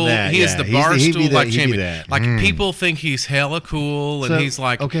right on stool. that, He is yeah. the He's bar the- he'd be stool that- like he'd be champion. that. Like people think he's hella cool, and So, he's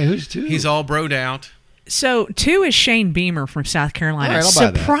like, okay, who's 2? He's all broed out. So 2 is Shane Beamer from South Carolina. All right, I'll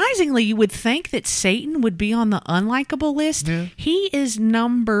buy that. Surprisingly, you would think that Satan would be on the unlikable list. Yeah. He is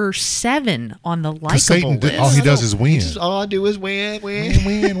number 7 on the likable 'Cause Satan, list. all he does is win. All I do is win.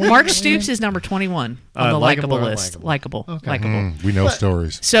 Win. Mark Stoops is number 21 on the likable likable or list. unlikable? Likable. Okay. Likable. We know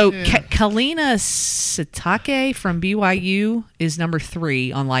stories. So Kalina Satake from BYU is number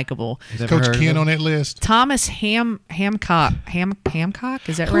 3 on likable. Never Coach heard of Ken him. on that list. Thomas Hamcock,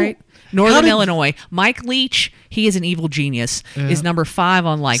 is that right? Northern Illinois. Mike Leach, he is an evil genius, is number 5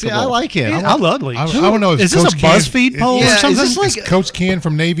 on likable. See, I like him. I love Leach. I don't know if Is this Coach a Ken- BuzzFeed poll Yeah, or is something? this like- Is Coach Ken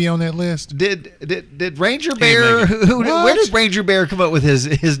from Navy on that list? Did Ranger Bear? Where did Ranger Bear come up with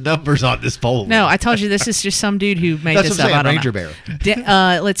his numbers on this poll? No, I told you this is just some dude who made That's this what I'm up. saying, I don't Ranger know.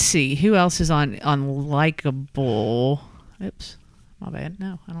 Bear. Let's see who else is on likable. Oops, my bad.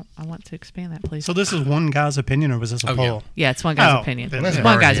 No, I don't. I want to expand that, please. So this is one guy's opinion, or was this a Oh, poll? Yeah, it's one guy's Oh, opinion. then It's yeah.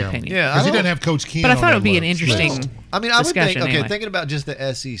 one guy's Him. opinion. Yeah, Because he I doesn't don't- have Coach Ken. But I on thought it that would be an list. interesting. I mean, I would think. discussion Okay, anyway. thinking about just the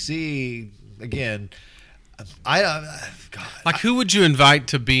SEC again. God, Like, who would you invite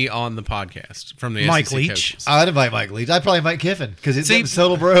to be on the podcast from the Mike SEC Leach. coaches? I'd invite Mike Leach. I'd probably invite Kiffin because it's See-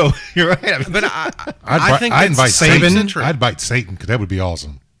 total bro. You're right. I mean, But I I'd think I'd that's invite Saban's Satan. entry. I'd invite Satan because that would be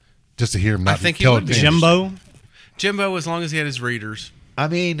awesome. Just to hear him not think he tell would be. it to Jimbo. Jimbo, as long as he had his readers. I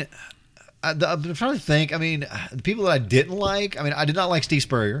mean, I'm trying to think. I mean, the people that I didn't like. I mean, I did not like Steve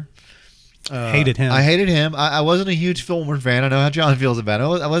Spurrier. Hated him. I hated him. I wasn't a huge Fulmer fan. I know how John feels about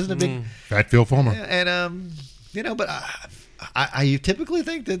it. I wasn't a big. Fat Phil Fulmer. And but I typically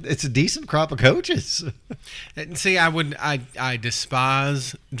think that it's a decent crop of coaches. And see, I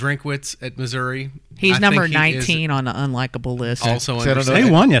despise Drinkwitz at Missouri. He's I number think he is 19 on the unlikable list. Also, So I don't know. They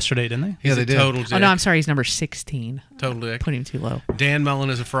won yesterday, didn't they? He's Yeah, they a did. total Oh dick. no, I'm sorry. He's number 16. Total dick. Put him too low. Dan Mullen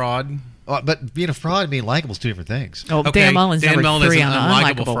is a fraud. But being a fraud and being likable is two different things. Oh, Okay, Dan Mullen's Dan number Mullen is 3 an on the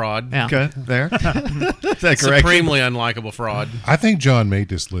unlikable unlikable fraud. Yeah. Okay, there. Is that correct? Supremely unlikable fraud. I think John made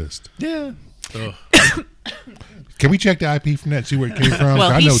this list. Yeah. Ugh. Can we check the IP from that and see where it came from?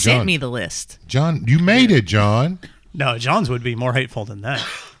 Well, I he know sent John. me the list. John, you made it, John. No, John's would be more hateful than that.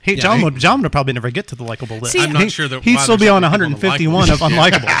 John would probably never get to the likable list. See, I'm not sure that he'd why still there's be on so many people 151 of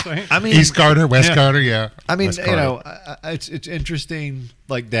unlikable. unlikables. Right? I mean, East Carter, West Carter, yeah. I mean, West you Carter. know, it's interesting,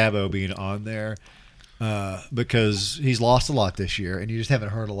 like Dabo being on there, because he's lost a lot this year, and you just haven't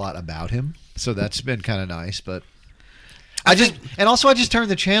heard a lot about him. So that's been kind of nice. But I just turn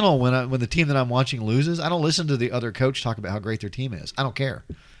the channel when the team that I'm watching loses. I don't listen to the other coach talk about how great their team is. I don't care.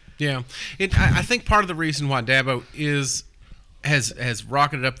 Yeah, I think part of the reason why Dabo has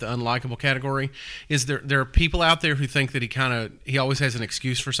rocketed up the unlikable category is there are people out there who think that he always has an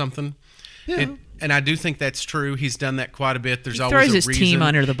excuse for something. Yeah. And I do think that's true. He's done that quite a bit. There's He always throws a his reason. team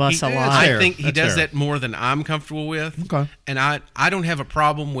under the bus a lot. I think he That's does fair. that more than I'm comfortable with. Okay. And I don't have a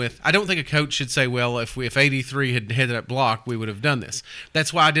problem with. I don't think a coach should say, "Well, if 83 had headed up block, we would have done this."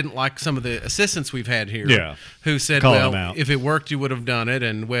 That's why I didn't like some of the assistants we've had here. Yeah. Who said, Call "Well, them out. if it worked, you would have done it,"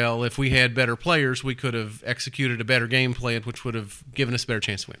 and well, if we had better players, we could have executed a better game plan, which would have given us a better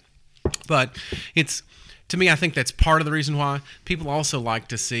chance to win. But to me, I think that's part of the reason why people also like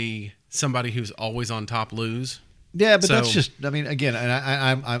to see somebody who's always on top lose. Yeah, but So- that's just. I mean, again, and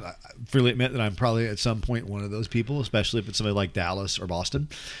I freely admit that I'm probably at some point one of those people, especially if it's somebody like Dallas or Boston.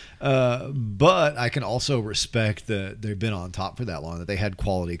 But I can also respect that they've been on top for that long, that they had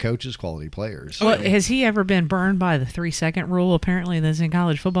quality coaches, quality players. Well, has he ever been burned by the 3-second rule? Apparently, that's in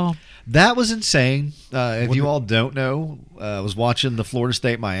college football. That was insane. If you all don't know, I was watching the Florida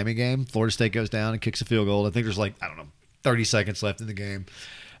State Miami game. Florida State goes down and kicks a field goal. I think there's 30 seconds left in the game.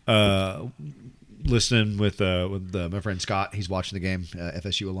 Listening with my friend Scott, he's watching the game,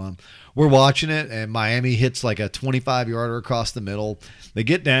 FSU alum. We're watching it, and Miami hits like a 25-yarder across the middle. They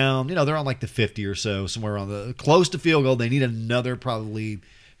get down, they're on like the 50 or so, somewhere on the close to field goal. They need another probably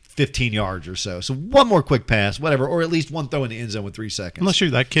 15 yards or so. So one more quick pass, whatever, or at least one throw in the end zone with 3 seconds. Unless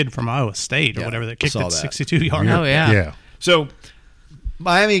you're that kid from Iowa State or Yeah, whatever that kicked saw it that. 62 yards. Oh, yeah. Yeah. So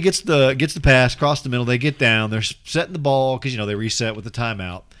Miami gets the pass across the middle. They get down. They're setting the ball because they reset with the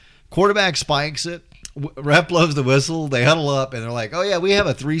timeout. Quarterback spikes it. Ref blows the whistle. They huddle up and they're like, "Oh yeah, we have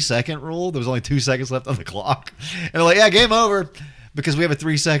a 3-second rule. There was only 2 seconds left on the clock." And they're like, "Yeah, game over because we have a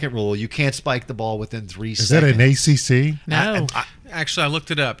 3-second rule. You can't spike the ball within 3 Is that seconds." an ACC? No, Actually, I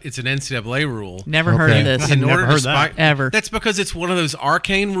looked it up. It's an NCAA rule. never heard Okay. of this. I've never heard that. Ever. That's because it's one of those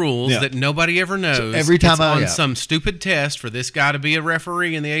arcane rules Yeah. that nobody ever knows. So every time it's I- on yeah. some stupid test for this guy to be a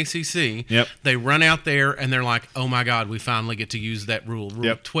referee in the ACC. Yep. They run out there and they're like, "Oh my God, we finally get to use that rule." Rule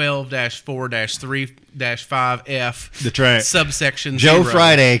Yep. 12-4-3-5F. That's right. Subsection Joe 0.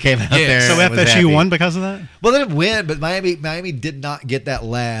 Friday came out Yeah. there. So and was FSU happy. won because of that? Well, they didn't win, but Miami did not get that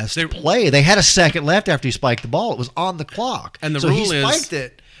last They- play. They had a second left after he spiked the ball. It was on the clock, And the so rule he is- spiked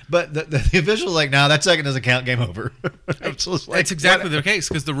it. But the official was like, "No, that second doesn't count. Game over." It's just like, That's exactly what- the case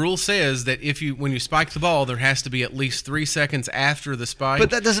because the rule says that when you spike the ball, there has to be at least 3 seconds after the spike. But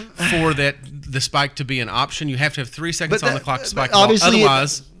that doesn't- for the spike to be an option. You have to have 3 seconds on the clock to spike the but ball. obviously,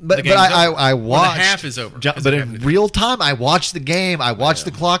 Otherwise, but the game's I over. watched Or the half is over. But Doesn't have in anything. real time, I watched the game. I watched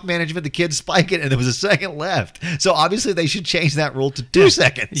the clock management. The kids spike it, and there was a second left. So obviously, they should change that rule to 2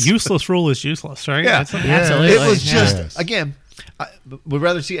 seconds. Useless rule is useless, right? Yeah. It's- Absolutely. It was just Yes. again. I would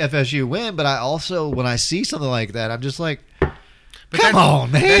rather see FSU win, but I also, when I see something like that, I'm just like, But come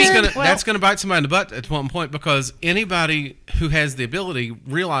on, man. That's gonna bite somebody in the butt at one point because anybody who has the ability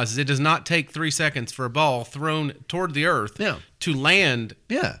realizes it does not take 3 seconds for a ball thrown toward the earth Yeah. to land.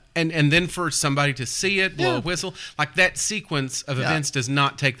 Yeah. And then for somebody to see it, blow Yeah. a whistle, like that sequence of Yeah. events does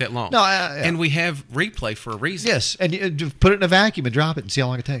not take that long. No, yeah. And we have replay for a reason. Yes, and you just put it in a vacuum and drop it and see how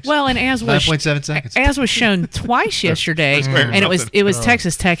long it takes. Well, and as was 9.7 seconds. as was shown twice yesterday, Square and something. it was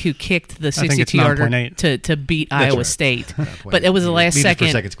Texas Tech who kicked the think it's 62-yarder 9.8. to beat Iowa right. State, but it was the last Meters per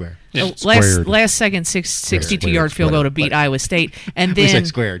second. second square. Squared. Last second 62-yard field goal to beat Iowa State, and We then said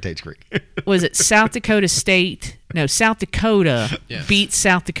square, Tate's Creek. was it South Dakota State? No, South Dakota Yes. beat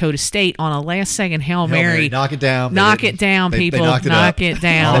South Dakota State on a last-second Hail Mary. knock it down. Knock They it down, they people. knocked it Knock up. it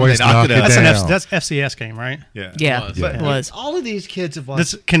down. Always They knocked knock it it out. down. That's FCS game, right? Yeah. Yeah, was. it was. All of these kids have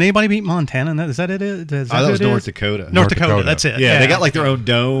watched. Can anybody beat Montana? Is that it? Is that that who was it North is? Dakota. North Dakota. That's it. Yeah, they got like their own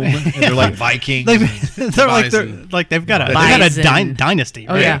dome, and they're like Vikings. they're like they've got a Bison. dynasty.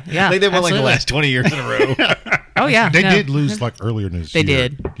 Oh right? yeah. they won like the absolutely. last 20 years in a row. Oh yeah, They no. did lose like earlier in this They year.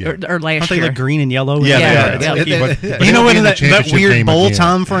 did, Yeah. or last Aren't they year. like green and yellow? Yeah, Yeah, they yeah. are. yeah. They- You know They'll what? be in the That championship weird game bowl again.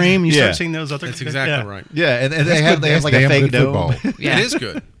 time frame. You Yeah. start seeing those other. That's exactly right. Yeah, and they have That's like a damn fake good dome. football. Yeah. It is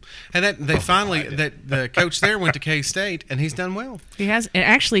good. And that they finally that the coach there went to K-State and he's done well. He has, and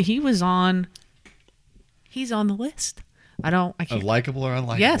actually, he's on the list. I can't. Likable or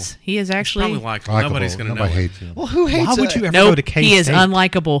unlikable? Yes, he is actually. Probably likable. Likeable. Nobody's going to know Nobody it. hates him. Well, who hates? Why would you ever Nope, go to K-State? he is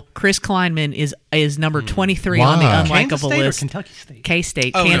unlikable. Chris Kleinman is number 23 on the Why? unlikable Kansas State or list. Kentucky State?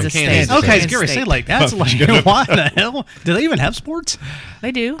 K-State, Oh, no, Kansas Kansas. State. Okay, Kansas Gary, State. say like that's like why the hell? Do they even have sports?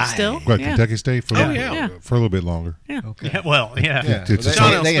 They do still. What, yeah. Kentucky State for, yeah. for a little bit longer. Yeah. Okay. Yeah, well, yeah. Yeah. It's They- a-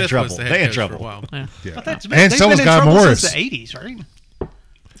 John L. they in Smith trouble. was the They head in coach for a trouble. while. Yeah. Yeah. But that's, And they've so been was in Guy trouble Morris. since the 80s, right?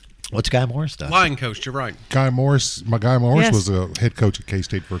 What's Guy Morris done? Line coach, you're right. Guy Morris Yes. was a head coach at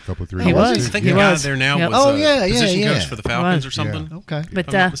K-State for a couple 3 He years. was. I think He the guy was. there now Yep. was Oh, yeah, yeah, position yeah. coach for the Falcons was. or something. Okay. But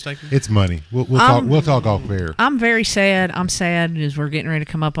If I'm not mistaken. It's money. We'll talk off air. I'm very sad. I'm sad as we're getting ready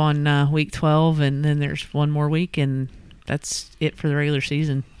to come up on week 12, and then there's one more week, and that's it for the regular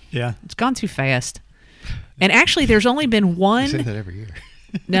season. Yeah. It's gone too fast. And actually, there's only been You say one. that every year.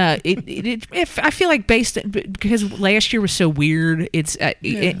 No, if I feel like because last year was so weird. It's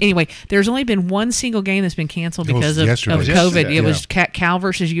anyway. There's only been one single game that's been canceled It was because of yesterday. COVID. Yesterday, It was yeah. Cal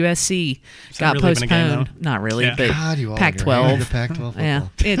versus USC got really even a game, postponed. though? Not really, Yeah. but God, you all in your Pac-12. hand, the Pac-12 Yeah,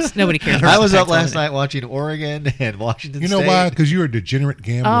 football. it's nobody cares. I was about up Pac-12. last night watching Oregon and Washington You know State. why? Because you're a degenerate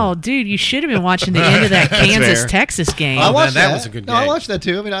gambler. Oh, dude, you should have been watching the end of that That's Kansas fair. Texas game. I watched that that. was a good No, I game. watched that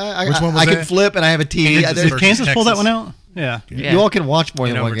too. I mean, Which one was I can that? flip and I have a TV. Kansas There's- Did versus Kansas pull that Texas. one out? Yeah. Yeah. You all can watch more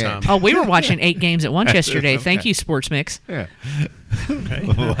In than one overtime. game. Oh, we were watching 8 games at once yesterday. Thank you, Sports Mix. Yeah. Okay.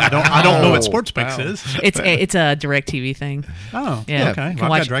 I don't know what sports picks is. It's a DirecTV thing. Oh, Yeah. okay. You can Well,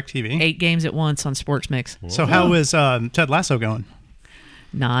 watch I've got DirecTV. 8 games at once on Sports Mix. So how is Ted Lasso going?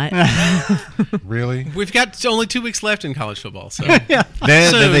 Not. Really? We've got only 2 weeks left in college football, so Yeah.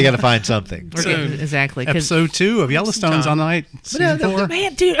 Then they got to find something. Exactly. 'cause- Episode 2 of Yellowstone's on night. Season 4.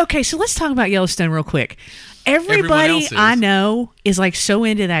 Man, dude. Okay, so let's talk about Yellowstone real quick. Everybody else is. I know is like so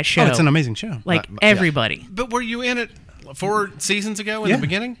into that show. Oh, it's an amazing show. like yeah. everybody. But were you in it 4 seasons ago in Yeah. the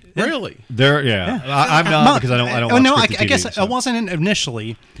beginning? Yeah. Really? There, yeah. I'm not because I don't. Oh no, I scripted guess TV, I wasn't in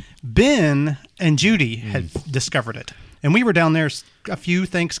initially. Ben and Judy had discovered it, and we were down there a few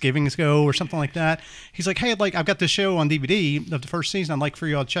Thanksgivings ago or something like that. He's like, "Hey, I've got this show on DVD of the first season. I'd like for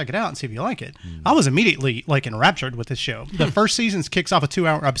you all to check it out and see if you like it." I was immediately enraptured with this show. The first season kicks off a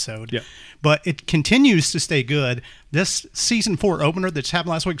 2-hour episode, but it continues to stay good. This season 4 opener that just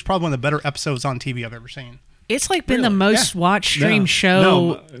happened last week is probably one of the better episodes on TV I've ever seen. It's like been the most watched stream No, show.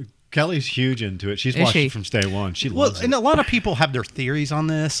 No, Kelly's huge into it. She's Is watched she? it from day one. She Well, loves and it. a lot of people have their theories on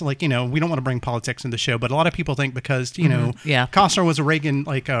this. Like, we don't want to bring politics into the show, but a lot of people think because, Yeah. Costner was a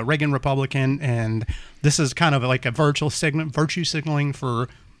Reagan Republican, and this is kind of like a virtue signaling for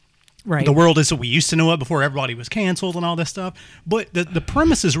Right. the world as we used to know it before everybody was canceled and all this stuff. But the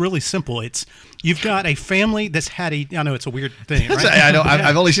premise is really simple. It's you've got a family that's had I know it's a weird thing, right? I know.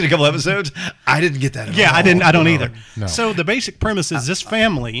 I've only seen a couple episodes. I didn't get that. At Yeah, all. I don't either. No. So the basic premise is this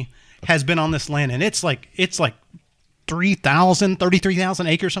family has been on this land, and it's like 33,000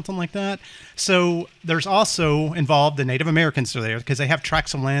 acres, something like that. So there's also involved the Native Americans are there because they have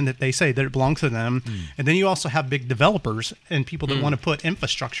tracts of land that they say that it belongs to them. And then you also have big developers and people that want to put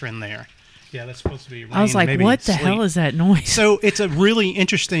infrastructure in there. Yeah, that's supposed to be rain, I was like, maybe what the sleet. hell is that noise? So it's a really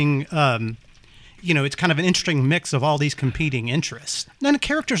interesting, it's kind of an interesting mix of all these competing interests. And the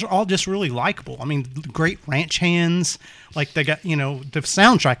characters are all just really likable. I mean, great ranch hands. Like they got, the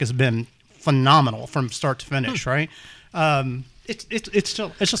soundtrack has been phenomenal from start to finish, right?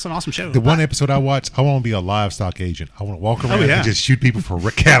 It's just an awesome show. The one episode I watched, I want to be a livestock agent. I want to walk around yeah. and just shoot people for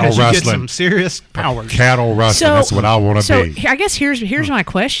cattle Because you get rustling. some serious powers. Cattle rustling. That's what I want to so be. I guess here's my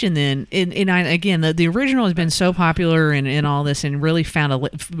question then. Again, the original has been so popular and all this, and really found a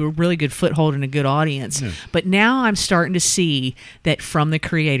really good foothold and a good audience. But now I'm starting to see that from the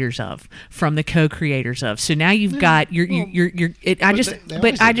creators of, from the co-creators of. So now you've got you're. I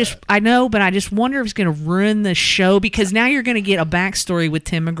just wonder if it's going to ruin the show because now you're going to get a backstory with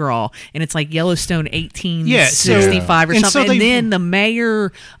Tim McGraw, and it's like Yellowstone 1865 or and so something. And they- then the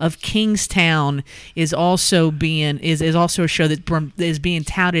mayor of Kingstown is also also a show that is being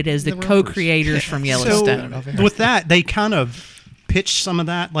touted as the co-creators from Yellowstone. So with that, they kind of pitched some of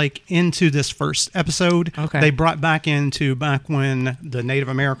that into this first episode. Okay. They brought back when the Native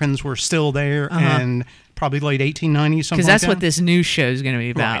Americans were still there and probably late 1890s, something Because like that's that. what this new show is going to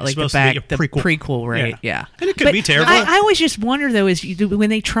be about, Right, like it's the supposed to be a prequel, right? Yeah. And it could be terrible. I always just wonder though, when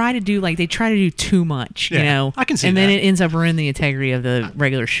they try to do too much, Yeah, I can see and then that. it ends up ruining the integrity of the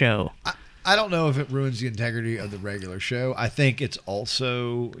regular show. I don't know if it ruins the integrity of the regular show. I think it's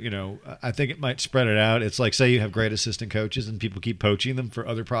also, I think it might spread it out. It's like, say you have great assistant coaches and people keep poaching them for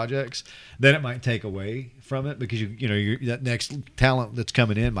other projects, then it might take away from it because that next talent that's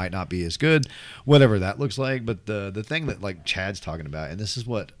coming in might not be as good, whatever that looks like. But the thing that like Chad's talking about, and this is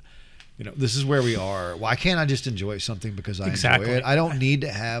what this is where we are. Why can't I just enjoy something because I Exactly. enjoy it? I don't need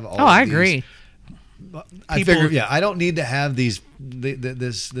to have all. Oh, I of these- agree. I People- figure, I don't need to have these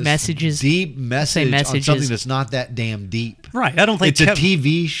this Messages. deep message on messages. something that's not that damn deep. Right. I don't think It's a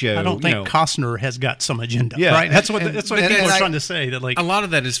TV show. I don't think Costner has got some agenda. Yeah. Right. That's what And- that's what and- people and are I- trying to say. That like A lot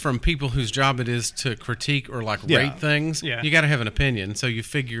of that is from people whose job it is to critique or like Yeah. rate things. Yeah. You got to have an opinion, so you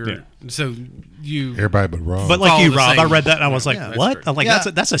figure. So you. Everybody but Rob. But like follow you, the Rob, same- I read that and I was like, Yeah, that's "What?" true. I'm like, Yeah.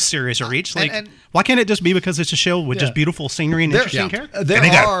 that's a serious reach. Like, and- why can't it just be because it's a show with just Yeah. beautiful scenery and interesting characters? There and they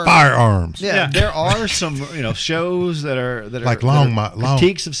got are firearms. Yeah, Yeah. there are some shows that are Like that long- are long-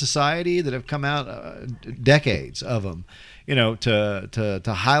 critiques of society that have come out, decades of them. To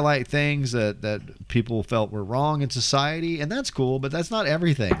highlight things that people felt were wrong in society, and that's cool, but that's not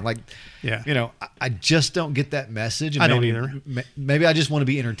everything. Like, Yeah. I just don't get that message. And I don't maybe, either. Maybe I just want to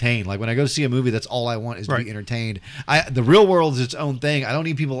be entertained. Like when I go see a movie, that's all I want is to Right. be entertained. The real world is its own thing. I don't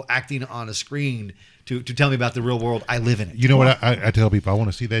need people acting on a screen to tell me about the real world. I live in it. You know what I tell people? I want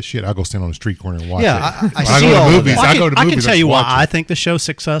to see that shit. I'll go stand on the street corner and watch Yeah, it. I When see go all to of movies. that. Well, I go to I can movies. tell you why watch I it. think the show's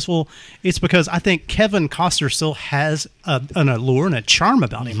successful. It's because I think Kevin Costner still has an allure and a charm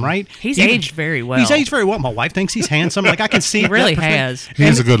about him, right? He's aged very well. He's aged very well. My wife thinks he's handsome. Like I can see He really that perspective. has. He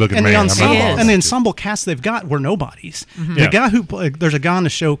is a good-looking and man. The I'm not ensemble, gonna lie. and the ensemble cast they've got were nobodies. The guy who there's a guy on the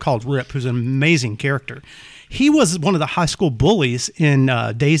show called Rip who's an amazing character. He was one of the high school bullies in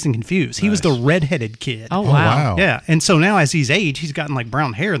Dazed and Confused. He was the redheaded kid. Oh, Oh, wow. wow. Yeah, and so now as he's aged, he's gotten like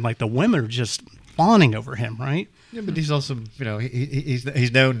brown hair, and like the women are just fawning over him, right? Yeah, but he's also,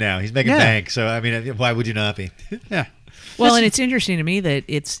 he's known now. He's making Yeah. bank. So I mean, why would you not be? Yeah, Well, and it's interesting to me that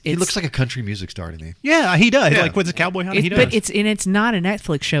it's He looks like a country music star to me. yeah, he does. Yeah. Like with his cowboy hat, he does. but it's not a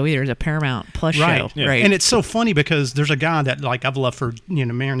Netflix show either. It's a Paramount Plus show, Yeah. right? And it's so funny because there's a guy that like I've loved for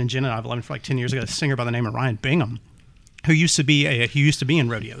Marin and Jenna. I've loved him for like 10 years ago. A singer by the name of Ryan Bingham, who used to be in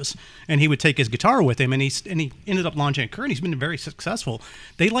rodeos, and he would take his guitar with him, and he ended up launching a career, and he's been very successful.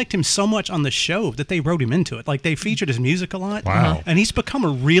 They liked him so much on the show that they wrote him into it. Like they featured his music a lot. Wow. And he's become a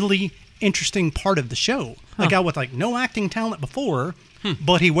really interesting part of the show. A guy with like no acting talent before,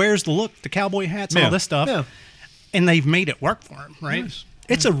 but he wears the look, the cowboy hats, all Yeah. this stuff, Yeah. and they've made it work for him. Right? Nice.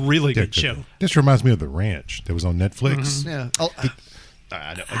 It's a really good show. This reminds me of The Ranch that was on Netflix. Yeah.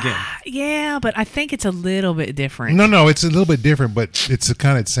 I know. Again, yeah, but I think it's a little bit different. No, it's a little bit different, but it's the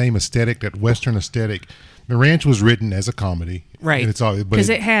kind of same aesthetic, that Western aesthetic. The Ranch was written as a comedy, Right. And it's all Because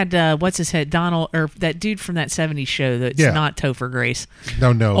it had, what's his head? Donald, or that dude from that 70s show that's Yeah. not Topher Grace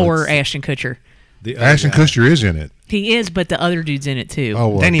no, or it's- Ashton Kutcher. the other Ashton guy. Kutcher is in it. He is, but the other dude's in it too.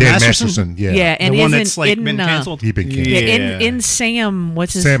 Oh, Danny Dan Masterson? yeah, yeah, and The one isn't, that's like isn't, been canceled. he been canceled. Yeah, Yeah. in Sam,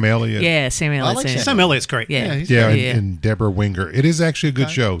 what's his Sam Elliott. Yeah, Sam Elliott's like in it. Sam Elliott's great. Yeah, Yeah, he's Yeah, great. and Deborah Winger. It is actually a good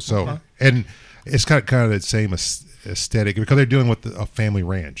show. So, and it's got kind of that same aesthetic because they're dealing with a family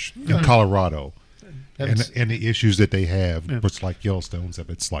ranch in Colorado. And the issues that they have, it's like Yellowstone's up.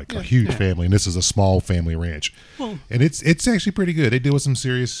 It's like a huge family, and this is a small family ranch. And it's actually pretty good. They deal with some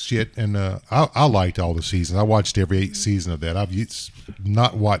serious shit, and I liked all the seasons. I watched every 8 season of that. I've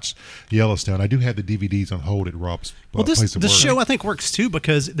not watched Yellowstone. I do have the DVDs on hold at Rob's Well, place of the work. show I think works too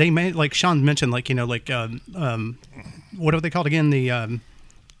because they made, like Sean mentioned, like what are they called again? The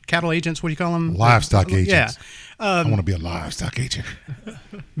cattle agents. What do you call them? Livestock agents. Yeah, I want to be a livestock agent.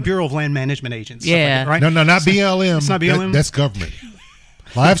 Bureau of Land Management agents. stuff Yeah. like that, right. No, not BLM. It's not BLM? That's government.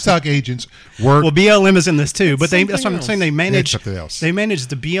 Livestock agents work. Well, BLM is in this too, but that's what I'm something saying. They manage something else. They manage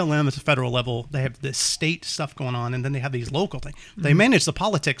the BLM at the federal level. They have this state stuff going on, and then they have these local things. They manage the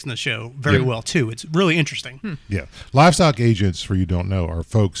politics in the show very Yeah. well too. It's really interesting. Yeah, livestock agents, for you don't know, are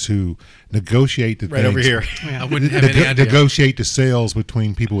folks who negotiate the Right over things- here. I wouldn't have any idea. negotiate the sales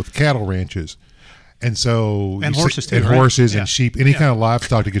between people with cattle ranches. And so, And you horses, see- too, and right? horses Yeah. and sheep, any kind of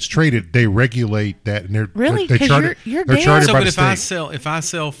livestock that gets traded, they regulate that, and they're Really? They're 'Cause chartered. you're they're down. chartered So, by but the if state. I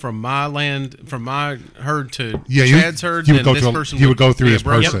sell from my land, from my herd to Yeah, Chad's herd, you would then go this through. person You would go through be a this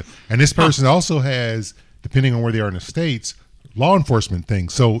broker? person, and this person also has, depending on where they are in the states, law enforcement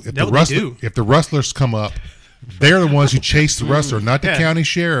things. So if No, they do. if the rustlers come up, they're the ones who chase the rustler, not the Yeah. county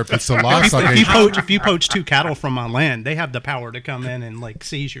sheriff. It's the livestock If you agent. poach 2 cattle from my land, they have the power to come in and like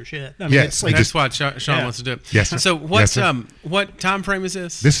seize your shit. I mean, Yes, it's like, That's what Sean Yeah. wants to do. Yes, sir. So what Yes, sir. what time frame is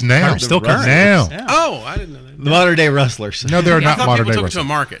this? This now, Still current. now. Yeah. Oh, I didn't know that. The modern day rustlers. No, they're I not thought modern people day took it to a rustlers.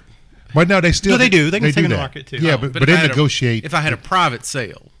 market. But no, they still No, they do. They can take it to that. market, too. Yeah, Oh, but if they I had negotiate. if I had a private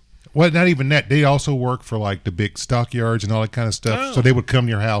sale, Well, not even that. They also work for like the big stockyards and all that kind of stuff. Oh. So they would come to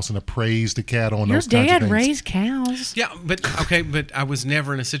your house and appraise the cattle and Your those kinds of dad things. raised cows. Yeah, but I was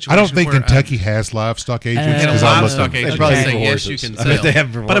never in a situation. I don't think where, Kentucky has livestock agents. And a 'cause I looked livestock up- agent They probably can have say for yes, you horses. can I bet sell. they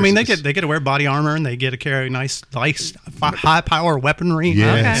have for But I mean, they horses. get to wear body armor and they get to carry nice high power weaponry.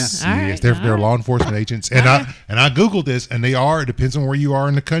 Yes, Okay. All yes, right. they're All right. law enforcement agents, and I googled this, and they are. It depends on where you are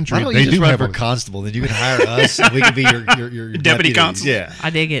in the country. Why don't They you just do run have for a constable? Then you can hire us, and we can be your Deputy deputies. constable. Yeah, I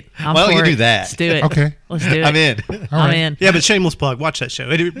dig it. I'm Why don't for you do it. that? Let's do it. Okay. Let's do it. I'm in. I'm in. Yeah, but shameless plug. Watch that show.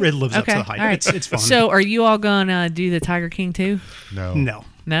 It lives up to Okay. the hype. All right. It's fun. So, are you all gonna do the Tiger King too? no. no,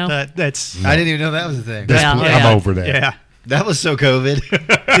 No? that's I didn't even know that was a thing. That's Yeah, cool. yeah. I'm over that. yeah. That was so COVID.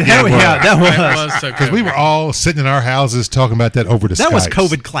 That was so Because we were all sitting in our houses talking about that over the that was Skypes.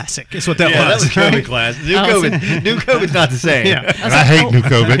 COVID classic. Is what that Yeah, that was. was COVID class. New COVID. New COVID's not the same. Yeah. And I hate new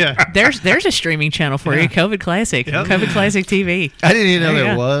COVID. Yeah. There's a streaming channel for you, COVID Classic, Yep. COVID Classic TV. I didn't even know There you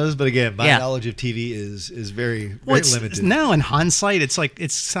there go. was, but again, my Yeah. knowledge of TV is very Well, it's- limited. now in hindsight, it's like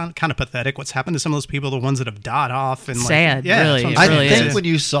it's kind of pathetic what's happened to some of those people, the ones that have died off, and like, Sad, yeah, really. that's It what I'm I really saying. think is. when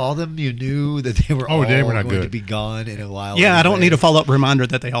you saw them, you knew that they were Oh, all they were not going to good. be gone in a while. Yeah, I don't anyway. need a follow-up reminder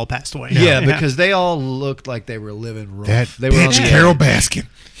that they all passed away. Yeah, because they all looked like they were living rough. That they were on bitch the Carol edge. Baskin.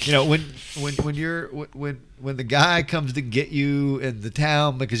 You know, when the guy comes to get you in the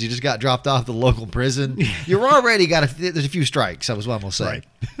town because you just got dropped off the local prison, you're already there's a few strikes. That was what I'm gonna say.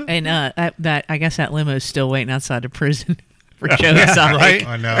 Right. And that I guess that limo is still waiting outside the prison for Joe's side. right.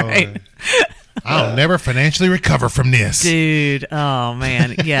 I know. Right. I'll never financially recover from this. Dude, oh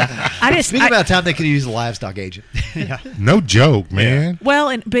man, yeah. Speaking about time, they could use a livestock agent. No joke, man.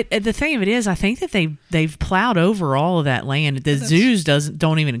 Well, but the thing of it is, I think that they've plowed over all of that land. The zoos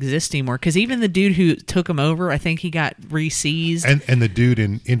don't even exist anymore because even the dude who took them over, I think he got re-seized. And the dude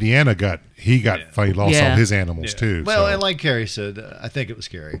in Indiana he lost Yeah. all his animals too. Well, so. and like Carrie said, I think it was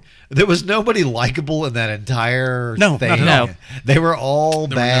scary. There was nobody likable in that entire No, thing. not at all. They were all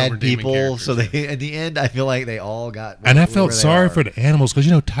There were no bad redeeming people. characters. So in the end, I feel like they all got. And I where felt they sorry are. for the animals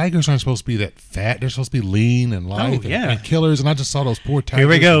because tigers aren't supposed to be that fat. They're supposed to be lean and lithe yeah. and killers. And I just saw those poor tigers. Here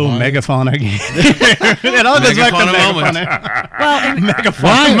we go, and lions. megafauna again. It all goes back to Megafauna moment. megafauna. well, and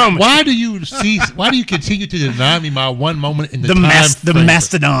Megafauna moment. Why do you continue to deny me my one moment in the The time frame?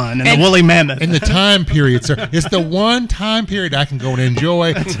 mastodon and And- the woolly mammoth. In the time period, sir. It's the one time period I can go and enjoy.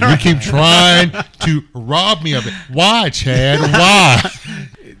 You keep trying to rob me of it. Why, Chad? Why?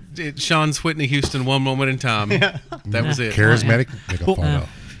 Sean's Whitney Houston, one moment in time. That was it. Charismatic megafauna.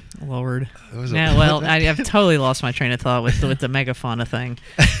 Lord. was a- Yeah, well, I've totally lost my train of thought with the megafauna thing.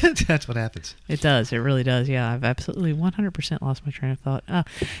 That's what happens. It does. It really does. Yeah, I've absolutely 100% lost my train of thought.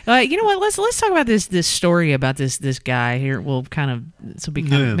 You know what? Let's talk about this story about this guy here. We'll kind of this will be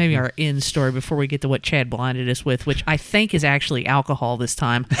kind of maybe our end story before we get to what Chad blinded us with, which I think is actually alcohol this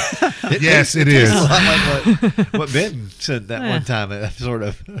time. Yes, it It's a is. lot like what Ben said that one time. Sort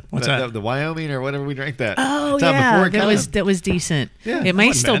of. What's that? The Wyoming or whatever we drank that. Oh time yeah, before it that kinda- was decent. Yeah, it may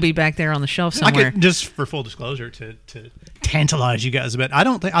wasn't still bad. be back there on the shelf I somewhere. could, just for full disclosure, to tantalize you guys a bit.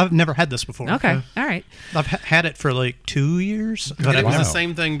 I've never had this before. Okay, all right. I've had it for like 2 years. And it was Wow. the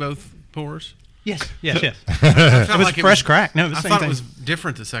same thing, both pours. Yes. Yes. I felt It was like fresh crack. No, it was I the same thought thing. it was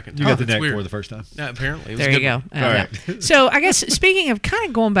different the second You time. got the It's neck weird. for the first time. Yeah, apparently. It was There you good. go. All Yeah. right. So I guess speaking of kind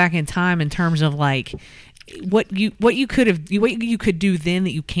of going back in time in terms of like what you could do then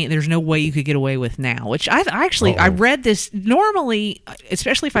that you can't. There's no way you could get away with now. Which I read this normally,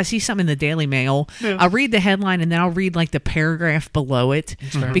 especially if I see something in the Daily Mail, I'll read the headline and then I'll read like the paragraph below it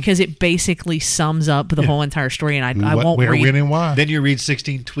because it basically sums up the whole entire story. And I What, won't where, read. when, and why? Then you read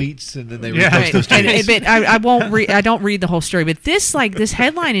 16 tweets, and then they Yeah. repost Right. those tweets. But I won't read. I don't read the whole story. But this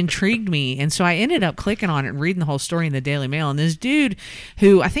headline intrigued me, and so I ended up clicking on it and reading the whole story in the Daily Mail. And this dude,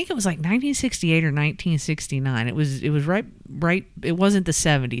 who I think it was like 1968 or 1969. It was right. It wasn't the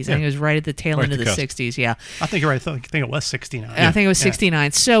 70s. I think it was right at the tail Right end at of the the cusp. 60s. Yeah, I think you're right. I think it was 69. I think it was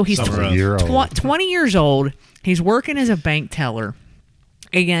 69. So he's Somewhere A year old. 20 years old. He's working as a bank teller.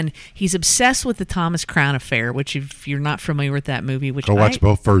 Again, he's obsessed with the Thomas Crown Affair, which if you're not familiar with that movie, which Go watch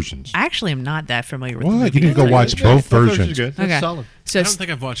both versions. I actually am not that familiar with the What? movie. You need to go watch both versions. Good. That's Okay. solid. So I don't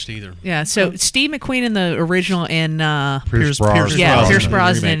think I've watched either. yeah, so Steve McQueen in the original and Pierce Brosnan. yeah, Pierce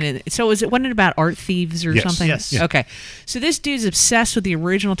Brosnan. Brosnan. So wasn't it about art thieves or Yes. something? Yes. Yeah. Okay. So this dude's obsessed with the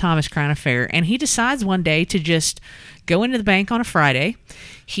original Thomas Crown Affair, and he decides one day to just go into the bank on a Friday.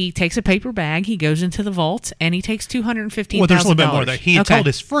 He takes a paper bag, he goes into the vault, and he takes $215,000. Well, there's a little bit more there. He had told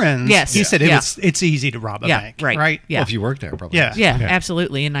his friends. Yes. He said Yeah. it's easy to rob a Yeah, bank. right. Right. Yeah. Well, if you work there, probably. Yeah. Yeah,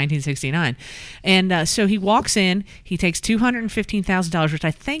 absolutely, in 1969. And so he walks in, he takes $215,000 $200,000, which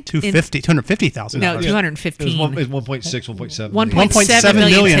I think $250,000. No, It was 215. 1.6, 1.7. 1.7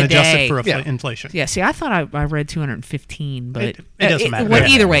 million today. adjusted for Yeah. inflation. Yeah, see, I thought I read 215, but It doesn't matter. well,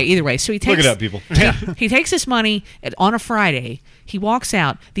 Yeah. either way. So he takes Look it up, people. He takes this money on a Friday. He walks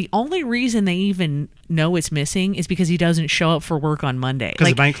out. The only reason they even know it's missing is because he doesn't show up for work on Monday. Because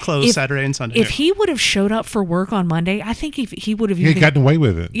the bank closed Saturday and Sunday. If he would have showed up for work on Monday, I think if he would have He had even gotten away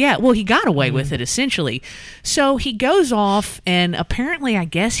with it. yeah, well, he got away with it essentially. So he goes off, and apparently, I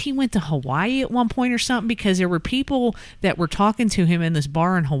guess he went to Hawaii at one point or something because there were people that were talking to him in this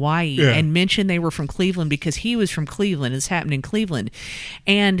bar in Hawaii Yeah. and mentioned they were from Cleveland because he was from Cleveland. This happened in Cleveland,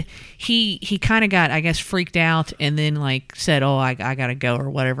 and he kind of got, I guess, freaked out, and then like said, "Oh, I gotta go" or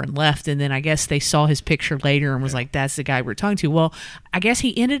whatever, and left. And then I guess they saw his picture later and was like, "That's the guy we're talking to." Well, I guess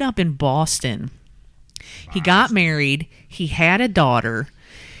he ended up in Boston. He got married. He had a daughter.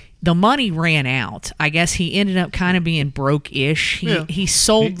 The money ran out. I guess he ended up kind of being broke-ish. He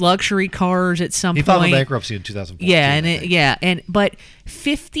sold luxury cars at some He point. filed bankruptcy in 2014. Yeah, but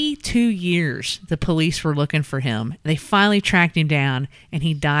 52 years the police were looking for him. They finally tracked him down, and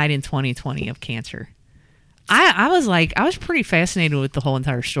he died in 2020 of cancer. I was pretty fascinated with the whole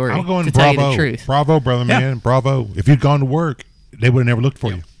entire story. I'm going to tell bravo. you the truth. Bravo, brother man. Bravo. If you'd gone to work, they would have never looked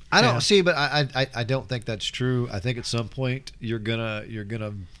for you. I don't see, but I don't think that's true. I think at some point you're gonna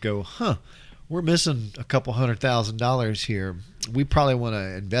go, we're missing a couple $100,000 here. We probably want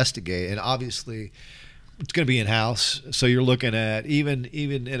to investigate, and obviously it's going to be in house. So you're looking at even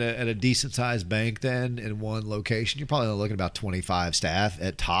at a decent sized bank then in one location, you're probably looking at about 25 staff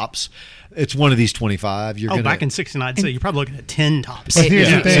at tops. It's one of these 25. Back in '69, I'd say you're probably looking at 10 tops. But here's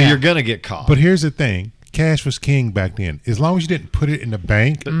the so thing. you're gonna get caught. But here's the thing. Cash was king back then. As long as you didn't put it in the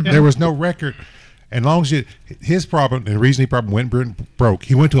bank, there was no record. And as long as his problem, and the reason he probably went broke,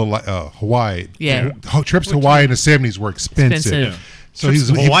 he went to Hawaii. Yeah. Trips to Hawaii in the 70s were expensive. Expensive. So he was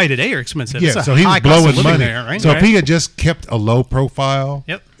Hawaii today are expensive. Yeah, It's a so he was high cost of blowing living money. there, right? So if he had just kept a low profile,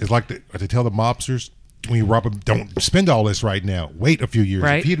 Yep. it's like to tell the mobsters, when you rob them, don't spend all this right now. Wait a few years.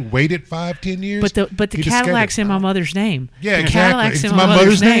 Right. If he'd waited 5-10 years, But the he'd Cadillac's discovered- in my mother's name. Yeah, the exactly. Cadillac's It's in my my mother's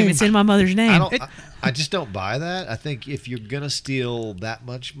mother's name. name. It's in my mother's name. I just don't buy that. I think if you're gonna steal that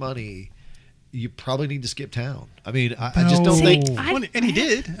much money, you probably need to skip town. I mean, I just don't No. think. See, Well, and he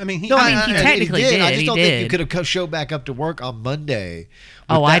did. I mean, he he technically did. I just He don't think did. you could have showed back up to work on Monday.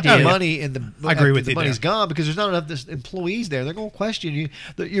 Oh, with I that do. Money in the I agree with the you money's there. gone because there's not enough employees there. They're going to question you.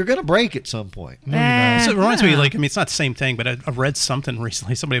 You're going to break at some point. So it reminds me, no. like, I mean, it's not the same thing, but I read something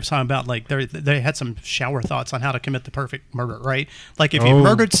recently. Somebody was talking about, like, they had some shower thoughts on how to commit the perfect murder, right? Like, if you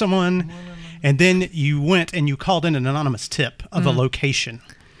murdered someone and then you went and you called in an anonymous tip of a location.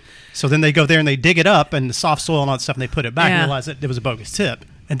 So then they go there and they dig it up and the soft soil and all that stuff, and they put it back and Yeah. realize that it was a bogus tip.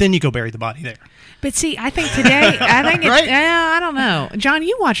 And then you go bury the body there. But see, I think today, Right? I don't know. John,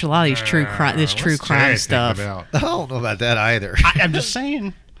 you watch a lot of these true crime What's stuff. Chad think about? I don't know about that either. I'm just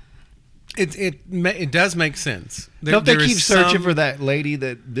saying. It does make sense. Don't they There keep is searching some- for that lady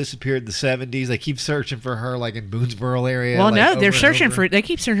that disappeared in the 70s? They keep searching for her, like in Boonesboro area. Well, like, no, over they're and searching over. for. They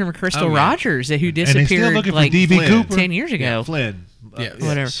keep searching for Crystal Oh, yeah. Rogers, who And they disappeared still looking like for DB Flynn. Cooper. 10 years ago. Flynn. Yeah,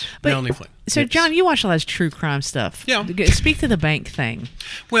 Whatever. yes. But, Melanie Flynn. So, John, you watch a lot of true crime stuff. Yeah. Speak to the bank thing.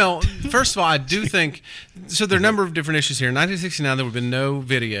 Well, first of all, I do think so. There are a number of different issues here. In 1969, there would have been no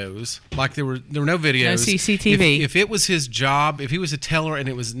videos. Like there were no videos. No CCTV. If it was his job, if he was a teller, and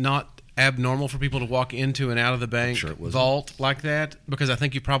it was not abnormal for people to walk into and out of the bank sure it wasn't. vault like that, because I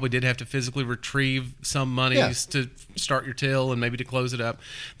think you probably did have to physically retrieve some monies to start your till and maybe to close it up,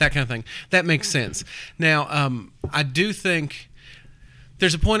 that kind of thing. That makes sense. Now, I do think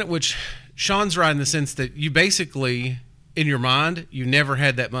there's a point at which Sean's right in the sense that you basically, in your mind, you never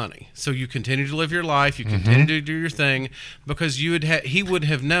had that money. So you continue to live your life, you continue to do your thing, because he would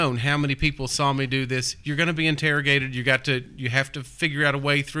have known how many people saw me do this. You're going to be interrogated. You have to figure out a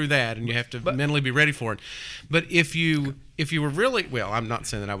way through that, and you have to mentally be ready for it. But if you were really, well, I'm not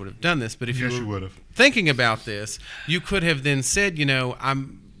saying that I would have done this, but if Yes, you you were would have. thinking about this, you could have then said,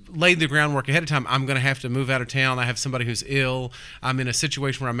 I'm laid the groundwork ahead of time. I'm going to have to move out of town. I have somebody who's ill. I'm in a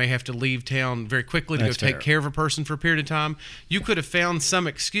situation where I may have to leave town very quickly to That's go take fair. care of a person for a period of time. You could have found some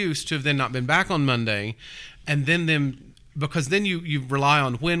excuse to have then not been back on Monday, and then because then you rely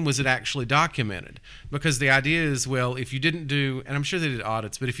on when was it actually documented. Because the idea is, well, if you didn't do, and I'm sure they did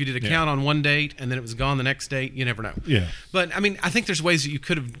audits, but if you did a count on one date and then it was gone the next date, you never know. Yeah. But I mean, I think there's ways that you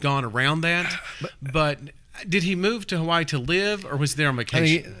could have gone around that, but Did he move to Hawaii to live, or was he there on I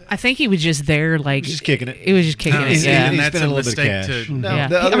vacation? mean, I think he was just there, like just kicking it. It was just kicking it. He's- Yeah. and he's that's spent a a little bit of mistake cash. to. No, Yeah.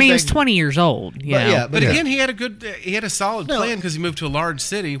 the other I mean, he was thing- 20 years old. You But know? yeah, But Yeah. again, he had a solid No. plan because he moved to a large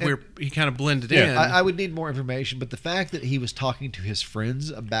city where he kind of blended Yeah, in. I would need more information, but the fact that he was talking to his friends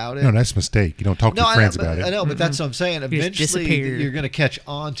about it. No, that's a mistake. You don't talk to No, your I friends know, about but, it. I know, but that's what I'm saying. just Eventually, disappeared. you're going to catch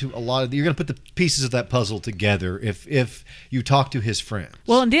on to a lot of. You're going to put the pieces of that puzzle together if you talk to his friends.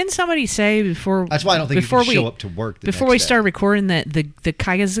 Well, and didn't somebody say before? That's why I don't think before you can show up to work. Before next we day. started recording, that the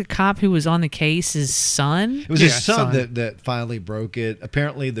cop who was on the case, his son. It was Yeah, his son son. that finally broke it.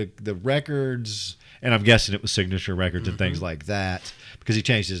 Apparently, the records, and I'm guessing it was signature records and things like that, because he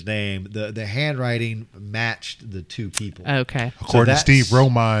changed his name. The handwriting matched the two people. Okay. According to that's- Steve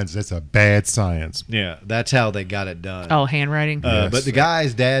Romines, that's a bad science. Yeah, that's how they got it done. Oh, handwriting. Yes. But the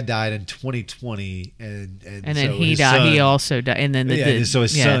guy's dad died in 2020, and and then so he his died. He son- also died. And then so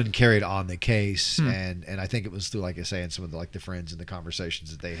his yeah. son carried on the case, and I think it was through, like I say, and some of the friends and the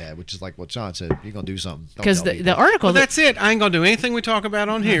conversations that they had, which is like what John said. You're gonna do something Don't Because tell the people. article well, that that's it. I ain't gonna do anything we talk about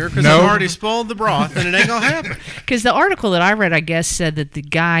on here because No. I've already spoiled the broth, and it ain't gonna happen. Because the article that I read, I guess, said that the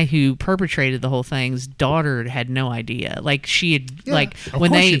guy who perpetrated the whole thing's daughter had no idea. Like she had, like Of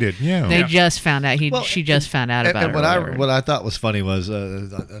when course they she did, yeah. they Yeah. just found out. Well, She just found out And- about and it. what or I whatever. what I thought was funny was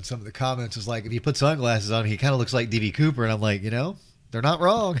on some of the comments was like, if you put sunglasses on, he kind of looks like D.B. Cooper, and I'm like, they're not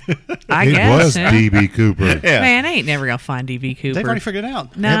wrong. I it guess was yeah. D.B. Cooper. Yeah. Man, I ain't never gonna find DB Cooper. They've already figured it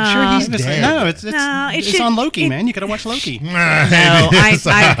out. No, I'm sure he's It's- dead. No, it's No, it it's should- on Loki, it- man. You gotta watch Loki. No, I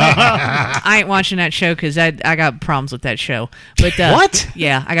ain't watching that show because I got problems with that show. But What?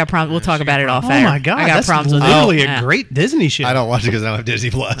 Yeah, I got problems. We'll talk about it off Oh air. my god, I got that's problems with literally it. a great Disney show. I don't watch it because I don't have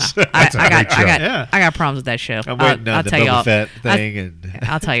Disney Plus. That's a great show. Yeah. I got problems with that show. I'm waiting on the tell you Boba off. Fett thing, and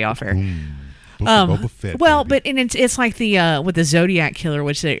I'll tell you off air. Boba Fett, Well, baby. but and it's like the with the Zodiac killer,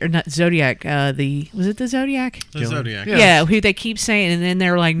 which they or not Zodiac. Was it the Zodiac? The Zodiac. Yeah, who they keep saying, and then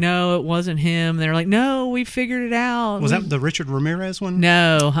they're like, no, it wasn't him. They're like, no, we figured it out. Was that the Richard Ramirez one?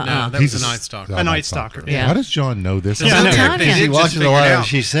 No, No, that He's was a Night Stalker. A Night Stalker. Yeah. How does John know this? Yeah, I'm no, telling they you. did he just watches a figure lot it of out.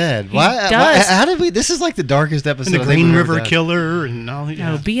 She Said. does. How did we? This is like the darkest episode. And the I think Green we've River ever done. Killer and all. no,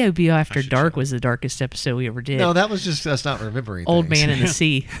 Yeah. B.O.B. After Dark was the darkest episode we ever did. No, that was just us not remembering. Old things. Man in the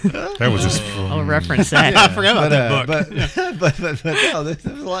Sea. That was just. I'll reference that. I forgot about that book. But no, there was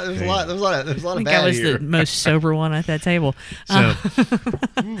a lot. There was a lot. There was a lot. There was a lot I of think I bad was here. the most sober one at that table. So,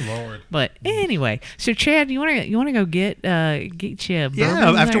 Lord. But anyway, so Chad, you want to go get you a Yeah,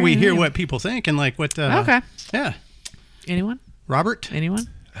 bourbon after there? we hear what people think and like what. Okay. Yeah. Anyone? Robert? Anyone?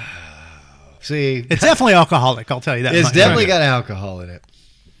 see, It's definitely alcoholic, I'll tell you that. it's much. definitely got alcohol in it.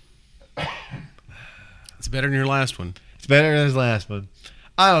 It's better than your last one. It's better than his last one.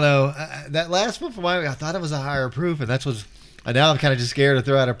 I don't know. That last one, I thought it was a higher proof, and that's what's. And now I'm kind of just scared to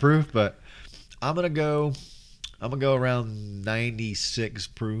throw out a proof, but I'm gonna go around 96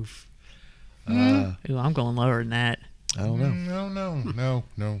 proof. Ooh, I'm going lower than that. I don't know.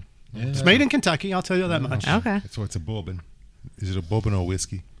 No. It's made in Kentucky, I'll tell you that much. Okay. It's a bourbon. Is it a bourbon or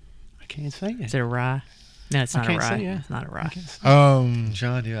whiskey? I can't say Is it. it a rye? No, it's I not a can't rye. say, yeah. It's not a rye.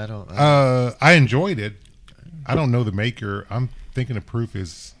 John, I don't. I enjoyed it. I don't know the maker. I'm thinking the proof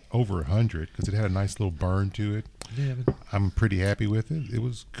is over 100 because it had a nice little burn to it. Yeah, but I'm pretty happy with it. It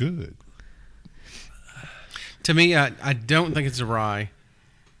was good. To me, I don't think it's a rye.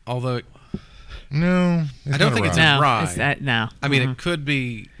 Although No, I don't think it's a No, rye. it's that. No. I mean, it could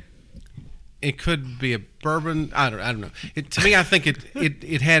be. It could be a bourbon. I don't know. To me, I think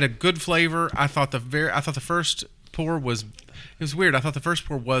it had a good flavor. I thought the first pour was. It was weird. I thought the first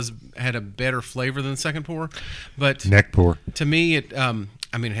pour had a better flavor than the second pour, but neck pour. to me, it. I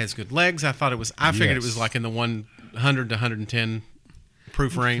mean, it has good legs. I thought it was. I figured it was Yes. like in the 100 to 110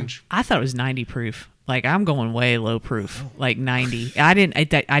 proof range. I thought it was 90 proof. Like I'm going way low proof, like 90. I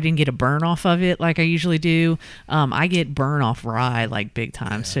didn't get a burn off of it like I usually do. I get burn off rye like big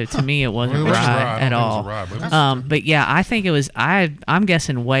time. So to me, it wasn't Well, it wasn't rye rye. I at don't all. think it was rye, but it was- But yeah, I think it was. I'm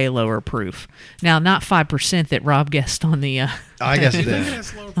guessing way lower proof. Now, not 5% that Rob guessed on the I guess it is.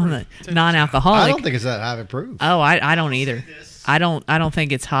 It's low on proof. the non-alcoholic. I don't think it's that high of a proof. Oh, I don't either. I don't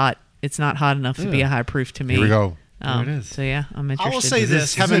think it's hot. It's not hot enough to be a high proof to me. Here we go. There it is. So yeah, I'm I interested. will say this,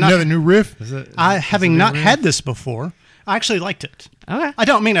 Is it having another not, new riff? having not had this before, I actually liked it. Okay. I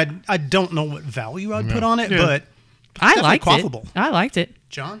don't mean I don't know what value I'd put on it, but I definitely liked quaffable. it. I liked it.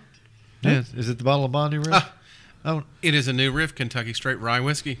 John? Yeah. Is it the bottle of Bondi Riff? Oh, It is a new riff, Kentucky Straight Rye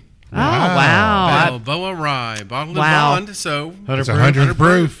Whiskey. Oh wow! Balboa Rye, bottled Wow. in bond. So It's 100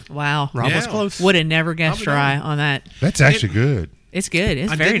 proof. Wow! Rob was Yeah. close. Would have never guessed Probably rye not. on that. That's actually good. It's good.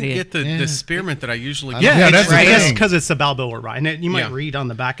 It's I very didn't good. get the spearmint that I usually get. Yeah, that's the I guess thing. because it's the Balboa rye, and you might Yeah. read on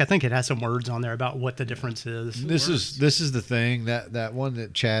the back. I think it has some words on there about what the difference is. This is the thing that one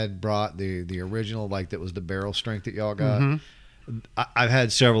that Chad brought, the original, like that was the barrel strength that y'all got. Mm-hmm. I've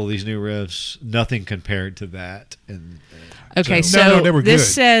had several of these new riffs. Nothing compared to that. And Okay, so, so No, they were this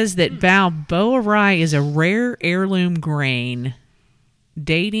good. says that Balboa rye is a rare heirloom grain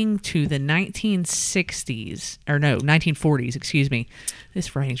dating to the 1940s, excuse me.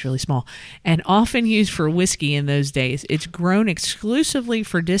 This writing's really small. And often used for whiskey in those days. It's grown exclusively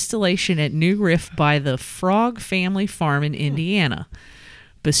for distillation at New Riff by the Frog Family Farm in Indiana.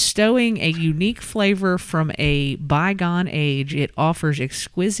 Bestowing a unique flavor from a bygone age, it offers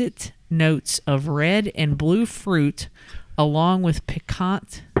exquisite notes of red and blue fruit along with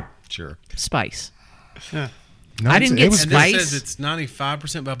piquant sure. spice. Yeah. I didn't get And spice. this says it's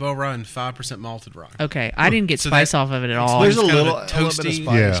 95% Balboa rye and 5% malted rye. Okay, I didn't get So spice that- off of it at all. There's a kind of little, a a little bit of toasty-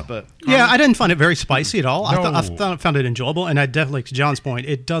 spice, Yeah. but Yeah, I didn't find it very spicy at all. I No. found it enjoyable, and I definitely, to John's point,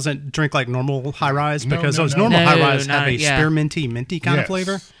 it doesn't drink like normal high rise No, because no, those no. normal No, high rise have not- a yeah. spearminty, minty kind of Yes.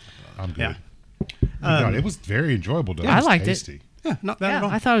 flavor. I'm good. Yeah. God, it was very enjoyable. Though. I It was liked it. tasty. Yeah, not bad at Yeah,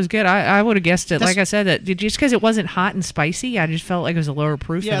 all. I thought it was good. I would have guessed it. That's- Like I said, that just because it wasn't hot and spicy, I just felt like it was a lower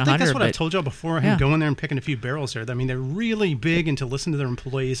proof Yeah, I than think 100. that's what I but- told y'all before. Yeah. Him going there and picking a few barrels there. I mean, they're really big into listening to their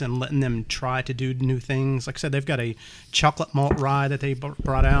employees and letting them try to do new things. Like I said, they've got a chocolate malt rye that they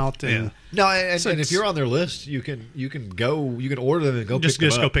brought out. And no, and So if it's- you're on their list, you can order them and go just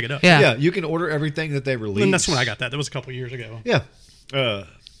pick them go up. pick it up. Yeah. Yeah, you can order everything that they release. And that's when I got that. That was a couple years ago. Yeah.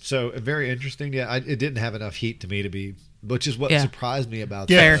 So very interesting. Yeah, it didn't have enough heat to me to be, which is what Yeah. surprised me about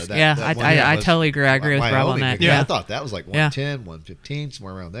Fair. that Yeah, that one I was totally agree. I agree with Rob on Wyoming, that. because Yeah. I thought that was like Yeah. 110, 115,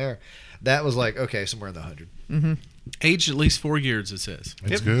 somewhere around there. That was like, okay, somewhere in the 100. Aged at least 4 years, it says.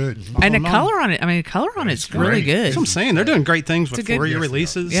 It's good. And the Oh, no. color on it, I mean, the color on it's really great. good. That's what I'm saying. They're doing great things with a good- 4-year Yes,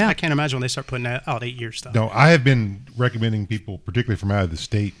 releases. Yeah. I can't imagine when they start putting out 8-year stuff. No, I have been recommending people, particularly from out of the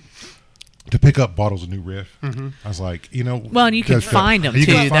state, to pick up bottles of New Riff. I was like, Well, and you can find them, You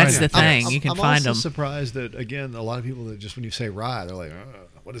too. can find That's the them. thing. You can I'm find also them. surprised that, again, a lot of people that just when you say rye, they're like,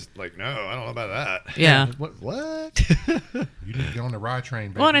 what is, like, no, I don't know about that. Yeah. What? You need to get on the rye train,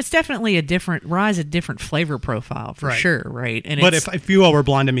 baby. Well, and it's definitely a different flavor profile for Right. sure, right? And But it's, if you all were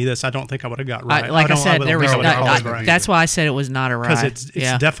blinding me this, I don't think I would have got right. like I said, there was rye. that's why I said it was not a rye. because it's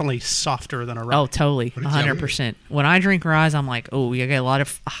yeah. definitely softer than a rye. Oh, totally, 100%. When I drink ryes, I'm like, oh, you get a lot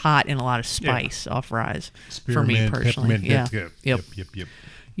of hot and a lot of spice off ryes. For me Spearmint, personally, peppermint, yeah. Yep.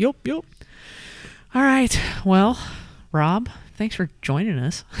 Yep. All right. Well, Rob, thanks for joining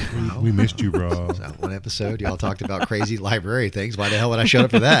us. We missed you, bro. That one episode, y'all talked about crazy library things. Why the hell would I show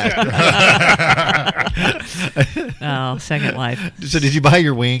up for that? Oh, Second Life. So, did you buy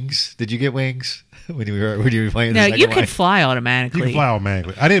your wings? Did you get wings when you were playing? No, the you Second can Life? fly You automatically. can fly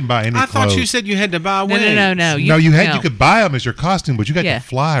automatically. I didn't buy any I clothes. thought you said you had to buy wings. No. You could buy them as your costume, but you got Yeah. to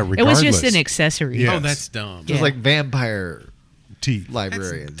fly It regardless. was just an accessory. Yeah. Oh, that's dumb. It was like vampire Teeth.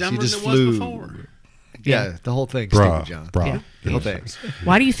 librarians. dumber You just than it was flew. before. Yeah, the whole thing, Bruh, stupid, John. Yeah. The whole thing.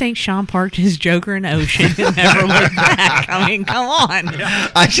 Why do you think Sean parked his Joker in Ocean and never looked back? I mean, come on.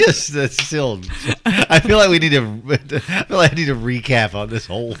 I just that's still. I feel like we need to. I feel like I need to recap on this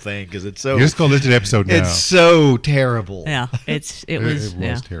whole thing because it's so. Just go listen to the episode now. It's so terrible. Yeah, it was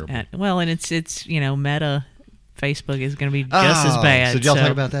was terrible. Yeah. Well, and it's Meta. Facebook is going to be just as Oh, bad. so did y'all talk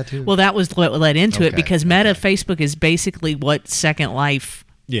about that too? Well, that was what led into it Okay, because Meta Facebook is basically what Second Life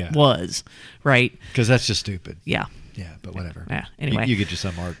Yeah. was, right? Because that's just stupid. Yeah. Yeah, but whatever. Yeah, anyway. you get you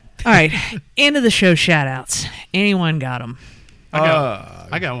some art. All right. End of the show. Shout outs. Anyone got them?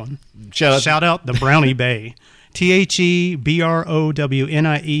 I got one. Shout out. the Brownie Bay.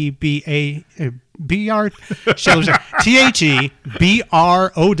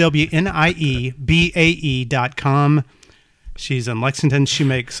 TheBrownieBae.com. She's in Lexington. She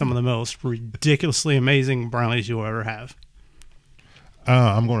makes some of the most ridiculously amazing brownies you'll ever have.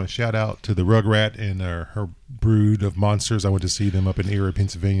 I'm going to shout out to the Rugrat and her brood of monsters. I went to see them up in Erie,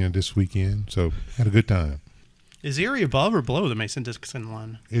 Pennsylvania this weekend. So had a good time. Is Erie above or below the Mason-Dixon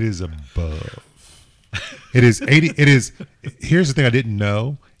line? It is above. It is 80. It is. Here's the thing I didn't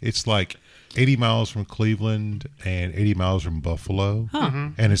know. It's like 80 miles from Cleveland and 80 miles from Buffalo.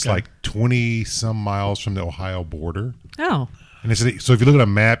 And it's like 20 some miles from the Ohio border. Oh. And it's, so if you look at a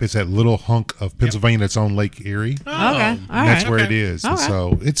map, it's that little hunk of Pennsylvania that's on Lake Erie. Okay. All And that's right. where it okay. is. All And right.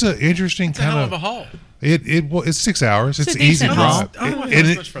 so it's an interesting It's a hell kind of a haul. It's 6 hours. It's It's a an easy decent haul. drive. I don't want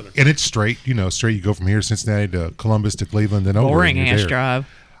and, much further. and it's straight. Straight. You go from here, Cincinnati to Columbus to Cleveland, then over. Boring and you're ass there. drive.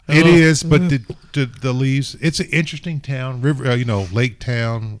 It is, but the leaves. It's an interesting town. River, Lake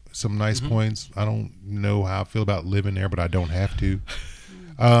Town. Some nice points. I don't know how I feel about living there, but I don't have to.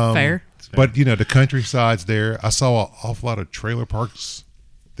 Fair. But the countryside's there. I saw an awful lot of trailer parks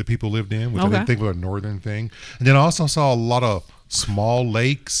that people lived in, which I Okay. didn't think was a northern thing. And then I also saw a lot of small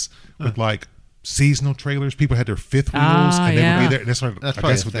lakes with like seasonal trailers. People had their fifth wheels, and they would yeah. be there. And that's That's I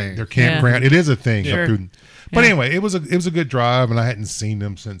probably guess a what thing. their campground. It is a thing. Sure. up through- But Yeah. anyway, it was a good drive, and I hadn't seen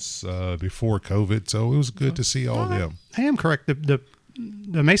them since before COVID, so it was good to see all of them. I am correct. The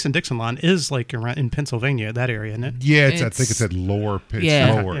Mason-Dixon line is like around in Pennsylvania, that area, isn't it? Yeah, I think It's- it's at lower pitch.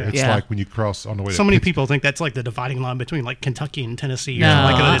 Yeah. Lower. Yeah. It's Yeah. like when you cross on the way. So to many Pittsburgh. people think that's like the dividing line between like Kentucky and Tennessee. No,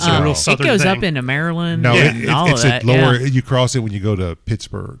 Or like it's a real it southern goes thing. up into Maryland. No, and all it's of that. at lower. Yeah. You cross it when you go to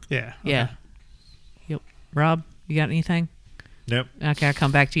Pittsburgh. Yeah. Yeah. Yep. Rob, you got anything? Nope. Okay, I'll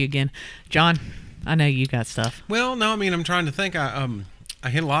come back to you again. John, I know you got stuff. Well, no, I mean, I'm trying to think. I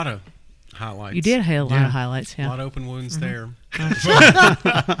hit a lot of highlights. You did have a lot Yeah. of highlights. A Yeah. lot of open wounds there. It's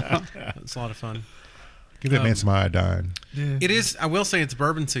a lot of fun. Give that man some iodine. It is. I will say it's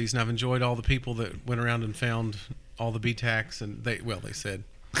bourbon season. I've enjoyed all the people that went around and found all the BTACs, and they said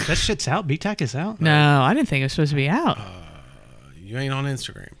That shit's out. BTAC is out. No, I didn't think it was supposed to be out. you ain't on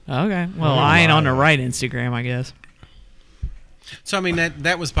Instagram. Okay. Well, I ain't on the right Instagram, I guess. So I mean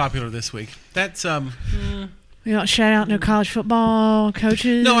that was popular this week. That's You know, shout out no college football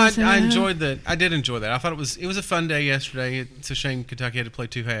coaches. no, I enjoyed that. I did enjoy that. I thought it was a fun day yesterday. It's a shame Kentucky had to play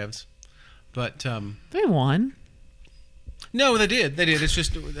two halves, but They won. no, they did. They did. It's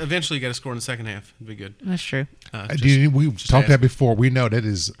just eventually you got to score in the second half. It'd be good. That's true. We've talked ask. that before. We know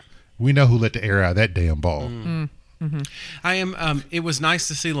who let the air out of that damn ball. I am. It was nice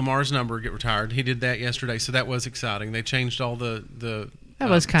to see Lamar's number get retired. He did that yesterday, so that was exciting. They changed all the That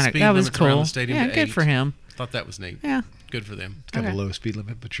was kind of speed that was limits around cool. the stadium Yeah, to good 8. for him. Thought that was neat. Yeah. Good for them. Kind of Okay. a low speed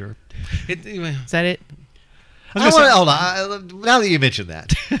limit, but sure. Is that it? Hold on. Now that you mentioned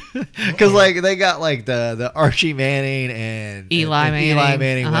that, because like they got like the Archie Manning and Eli and Manning. Eli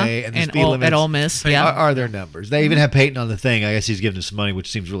Manning Uh-huh. way, and the And speed limits at Ole Miss. Yeah. are their numbers. They even have Peyton on the thing. I guess he's giving them some money, which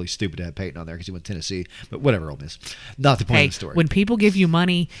seems really stupid to have Peyton on there because he went to Tennessee. But whatever, Ole Miss. Not the point Hey, of the story. when people give you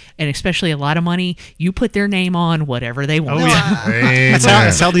money, and especially a lot of money, you put their name on whatever they want. Oh, yeah. Amen.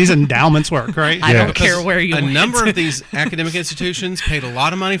 That's how these endowments work, right? I Yeah. don't care where you A went. number of these academic institutions paid a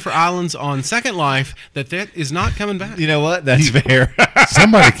lot of money for islands on Second Life that is not coming back. You know what? That's fair.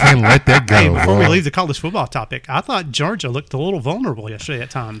 Somebody can let that go. Hey, before we boy. leave the college football topic, I thought Georgia looked a little vulnerable yesterday at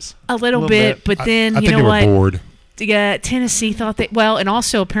times. a little little bit, bit. but then I you think know they were what? bored. Yeah, Tennessee thought that. Well, and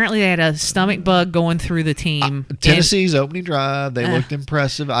also apparently they had a stomach bug going through the team. Tennessee's opening drive, they Uh. looked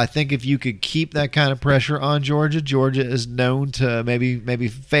impressive. I think if you could keep that kind of pressure on Georgia, Georgia is known to maybe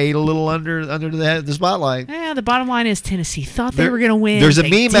fade a little under the spotlight. Yeah, the bottom line is Tennessee thought they were going to win. There's a They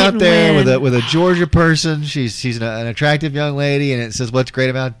meme out didn't there win. with a Georgia person. She's an attractive young lady, and it says, "What's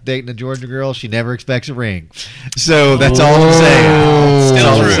great about dating a Georgia girl? She never expects a ring." So that's all I'm saying. Still That's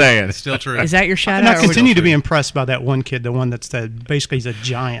all true. I'm saying. Still true. Is that your shout And I out? or would- continue to be impressed by that one kid, the one that's basically he's a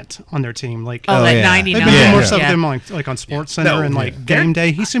giant on their team. Like Oh, that yeah. 99. they've been doing Yeah. more stuff Yeah. with him like on Sports Center No, and like game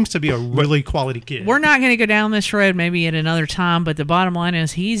day. He seems to be a really quality kid. We're not going to go down this road maybe at another time, but the bottom line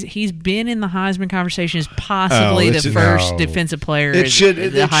is he's been in the Heisman conversation as possibly Oh, the it's- first no. defensive player. It should the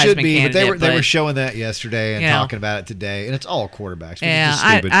be, but Heisman they were candidate, showing that yesterday and Yeah. talking about it today, and it's all quarterbacks. which is Yeah, just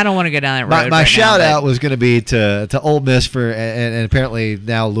stupid. I don't want to go down that road. My right shout now, out but- was going to be to Ole Miss and apparently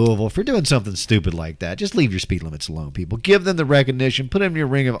now Louisville for doing something stupid like that. Just leave your speed limits alone, people. Give them the recognition. Put them in your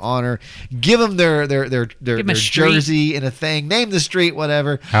ring of honor. Give them their them a street. jersey and a thing. Name the street,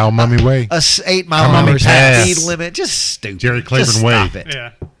 whatever. How Mummy Way? A 8 mile How an Mummy hour Pass. speed limit. Just stupid. Jerry Claiborne Just Way. stop it.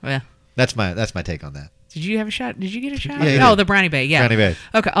 Yeah. Yeah. That's my take on that. Did you have a shot? Did you get a shot? Yeah, you oh, did. the Brownie Bay. Yeah. Brownie Bay.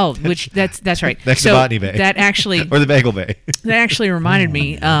 Okay. Oh, which that's right. Next to so Botany Bay. that actually Or the Bagel Bay. that actually reminded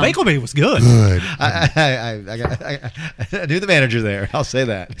me. Bakelby was good. Good. I knew the manager there. I'll say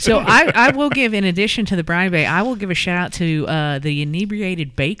that. So I will give, in addition to the Brownie Bay, I will give a shout out to the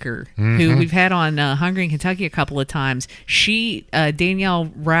inebriated baker who we've had on Hungry in Kentucky a couple of times. She,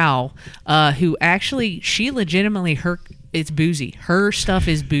 Danielle Rao, who actually, she legitimately, it's boozy. Her stuff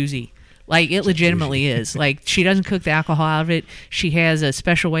is boozy. Like, it legitimately is. Like, she doesn't cook the alcohol out of it. She has a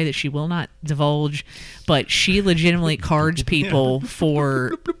special way that she will not divulge, but she legitimately cards people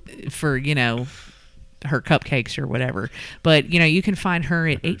for you know, her cupcakes or whatever. But, you know, you can find her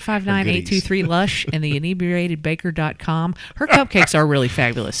at 859-823-LUSH and the inebriatedbaker.com. Her cupcakes are really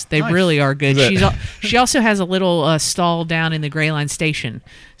fabulous. They really are good. She also has a little stall down in the Gray Line station,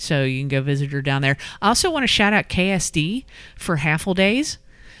 so you can go visit her down there. I also want to shout out KSD for Halfle Days.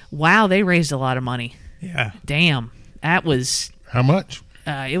 Wow, they raised a lot of money. Yeah. Damn. That was... How much?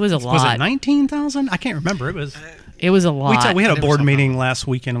 It was a lot. Was it 19,000? I can't remember. It was. It was a lot. We had a There was board something. meeting last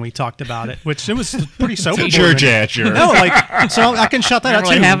weekend and we talked about it, which it was pretty sober. board Sure, meeting. Chad, sure. No, like so I can shout that out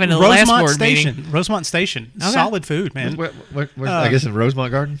Remember too. what happened at the last Rosemont board Station. meeting. Rosemont Station. Okay. Solid food, man. I guess in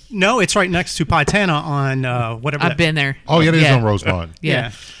Rosemont Garden. No, it's right next to Pitana on whatever. I've been there. Oh, yeah, it is on Rosemont. Yeah.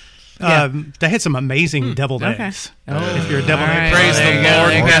 They had some amazing deviled Okay. eggs. Oh. If you're a deviled All egg, right. Praise There the you go,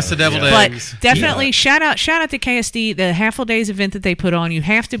 Lord. there you Pass the deviled But eggs. definitely shout out to KSD, the Half Days event that they put on. You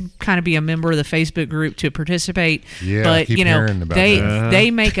have to kind of be a member of the Facebook group to participate. Yeah, I but keep you know hearing about they that.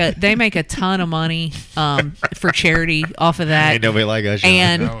 they make a ton of money for charity off of that. Ain't nobody like us. Sean.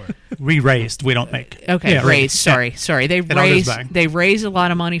 And we raised. We don't make. okay, Yeah, raise. Sorry. They all goes raise back. they raise a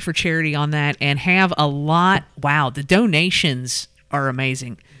lot of money for charity on that and have a lot. Wow, the donations are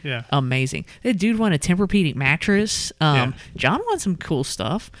amazing. Yeah. Amazing. The dude won a Tempur-Pedic mattress. Yeah. John won some cool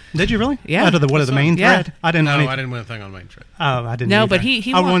stuff. Did you really? Yeah. Out of the what of the main Yeah. thread? I didn't. No, know I didn't win a thing on Main Trip. Oh, I didn't. No, either. but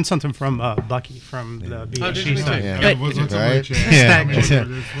he I won- won something from Bucky from the Oh, did BHG you? stuff. Yeah. But- What's up, Right? Chad? Yeah.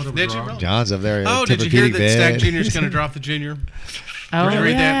 Did you? John's up there. Oh, did you hear that Tempur-Pedic Stag bed. Jr. is going to drop the Junior? Oh, Did you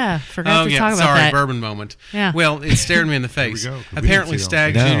read yeah. that? Forgot oh, to yeah. talk about Sorry, that. bourbon moment. Yeah. Well, it stared me in the face. go, 'cause we Apparently, didn't see it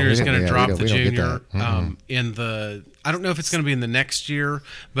on Stag No, Jr. we is didn't- going to yeah, drop we the don't get Junior that. in the. I don't know if it's going to be in the next year,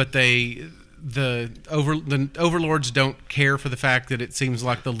 but the overlords don't care for the fact that it seems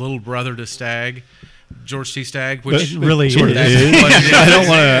like the little brother to Stag, George T. Stag, which It really sort of is. is what it is.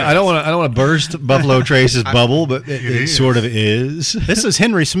 I don't want to burst Buffalo Trace's bubble, but it is. sort of is. This is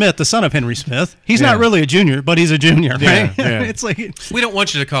Henry Smith, the son of Henry Smith. He's Yeah. not really a junior, but he's a junior, Yeah, right? yeah. It's like We don't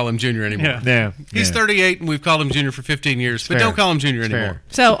want you to call him Junior anymore. Yeah. Yeah, He's 38, and we've called him Junior for 15 years, but fair. don't call him Junior Fair. anymore.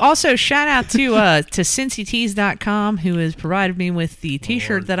 So also shout out to CincyTees.com who has provided me with the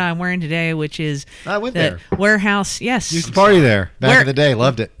T-shirt that I'm wearing today, which is I went the there. Warehouse. Yes, Used to party there back Where- in the day.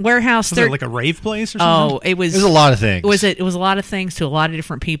 Loved it. Warehouse. was it like a rave place or something? Oh, it was. There's a lot of things. It was a lot of things to a lot of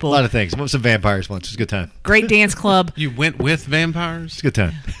different people. A lot of things. Some vampires once. It was a good time. Great dance club. You went with vampires? It's a good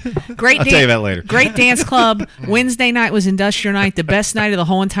time. Great. I'll tell you about it later. Great dance club. Wednesday night was industrial night. The best night of the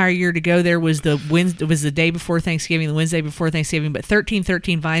whole entire year to go there was the day before Thanksgiving, the Wednesday before Thanksgiving. But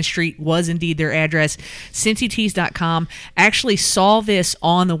 1313 Vine Street was indeed their address. CincyTees.com. Actually saw this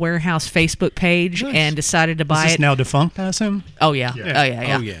on the Warehouse Facebook page and decided to Is buy this it. now defunct, I assume? Oh yeah. Oh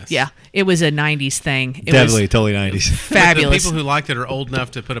yeah. Oh, yes. Yeah. It was a '90s thing. It Definitely, was totally 90s. fabulous. The people who liked it are old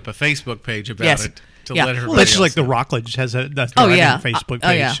enough to put up a Facebook page about Yes. it to Yeah. let Well, everybody Well, that's just else like the know. Rockledge has a Oh yeah, Facebook page.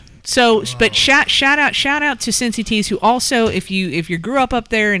 Oh yeah. So, but shout out to Cincy Tees, who also, if you grew up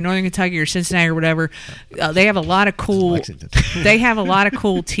there in Northern Kentucky or Cincinnati or whatever, they have a lot of cool. Lexington. They have a lot of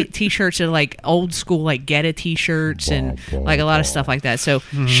cool T-shirts that are like old school, like Getta T-shirts and like a lot of stuff like that. So,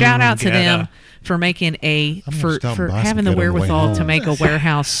 shout out to them Getta. for making for stop and buy some having the Getta on the way wherewithal to home. make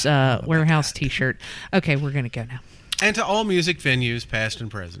a warehouse T-shirt. Okay, we're gonna go now. And to all music venues, past and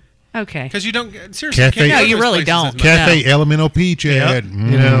present. Okay. Because you don't seriously. Cafe- can't go No, to you those really places don't. as much. Cafe Elemental P, Chad.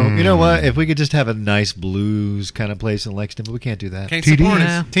 You know what? If we could just have a nice blues kind of place in Lexington, but we can't do that. Can't TD? support No.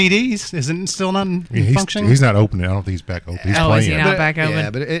 us. TDs isn't still not Yeah, functioning. he's not opening. I don't think he's back open. He's Oh, is he playing. not? Back open? Yeah,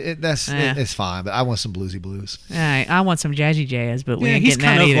 but it's fine. But I want some bluesy blues. All right, I want some jazzy jazz, but we Yeah, ain't he's getting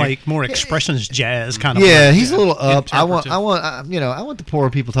kind that of either. like more expressionist jazz kind of. Yeah, he's a little up. I want Interpretive. the poor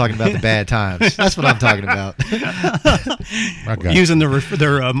people talking about the bad times. That's what I'm talking about. I got using their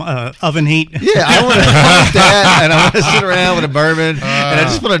oven heat. Yeah, I want that, and I want to sit around with a bourbon, and I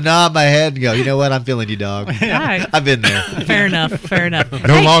just want to nod my head and go, you know what? I'm feeling you, dog. All right. I've been there. Fair enough. Fair enough.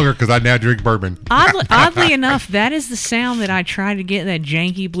 No longer because I now drink bourbon. Oddly enough, that is the sound that I try to get, that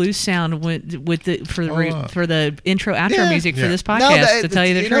janky blues sound with the for the intro outro Yeah. music for Yeah. this podcast. To tell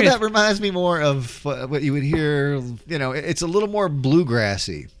you the truth, that reminds me more of what you would hear. You know, it's a little more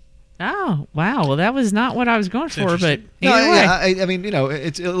bluegrassy. oh wow, well that was not what I was going for, but either No, way, yeah, I mean, you know,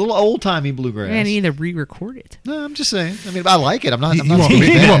 it's a little old timey bluegrass. man, either re-record it. No, I'm just saying. I mean, I like it. I'm not. You I'm not want saying me-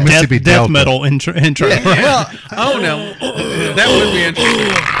 it's you bad. want Mississippi death Delta. metal intro. Well, Oh no, that would be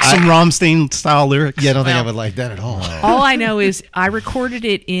interesting. Some Rammstein style lyrics. yeah, I don't think I Well- would like that at all. All I know is I recorded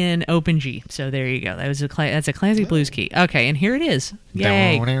it in Open G. So there you go. That's a Clancy blues key. Okay, and here it is.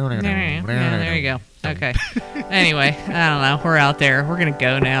 Yay. Yeah, there you go. Okay. Anyway, I don't know. We're out there. We're gonna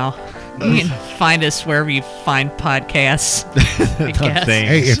go now. You can find us wherever you find podcasts. I guess.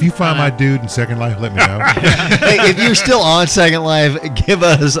 Hey, if you find my dude in Second Life, let me know. Hey, if you're still on Second Life, give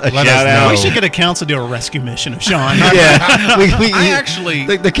us a Let us shout out. know. We should get a council to do a rescue mission of Sean. Yeah, I actually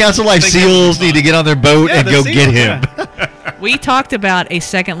the Council Life think that would SEALs be need to fun. get on their boat Yeah, and the go SEALs, get him. We talked about a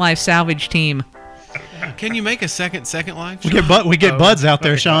Second Life salvage team. Can you make a second life? We get buds out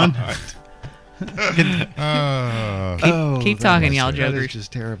there, Sean. Keep talking, y'all That is jokers.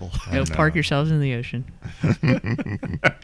 just terrible. Go park yourselves in the ocean.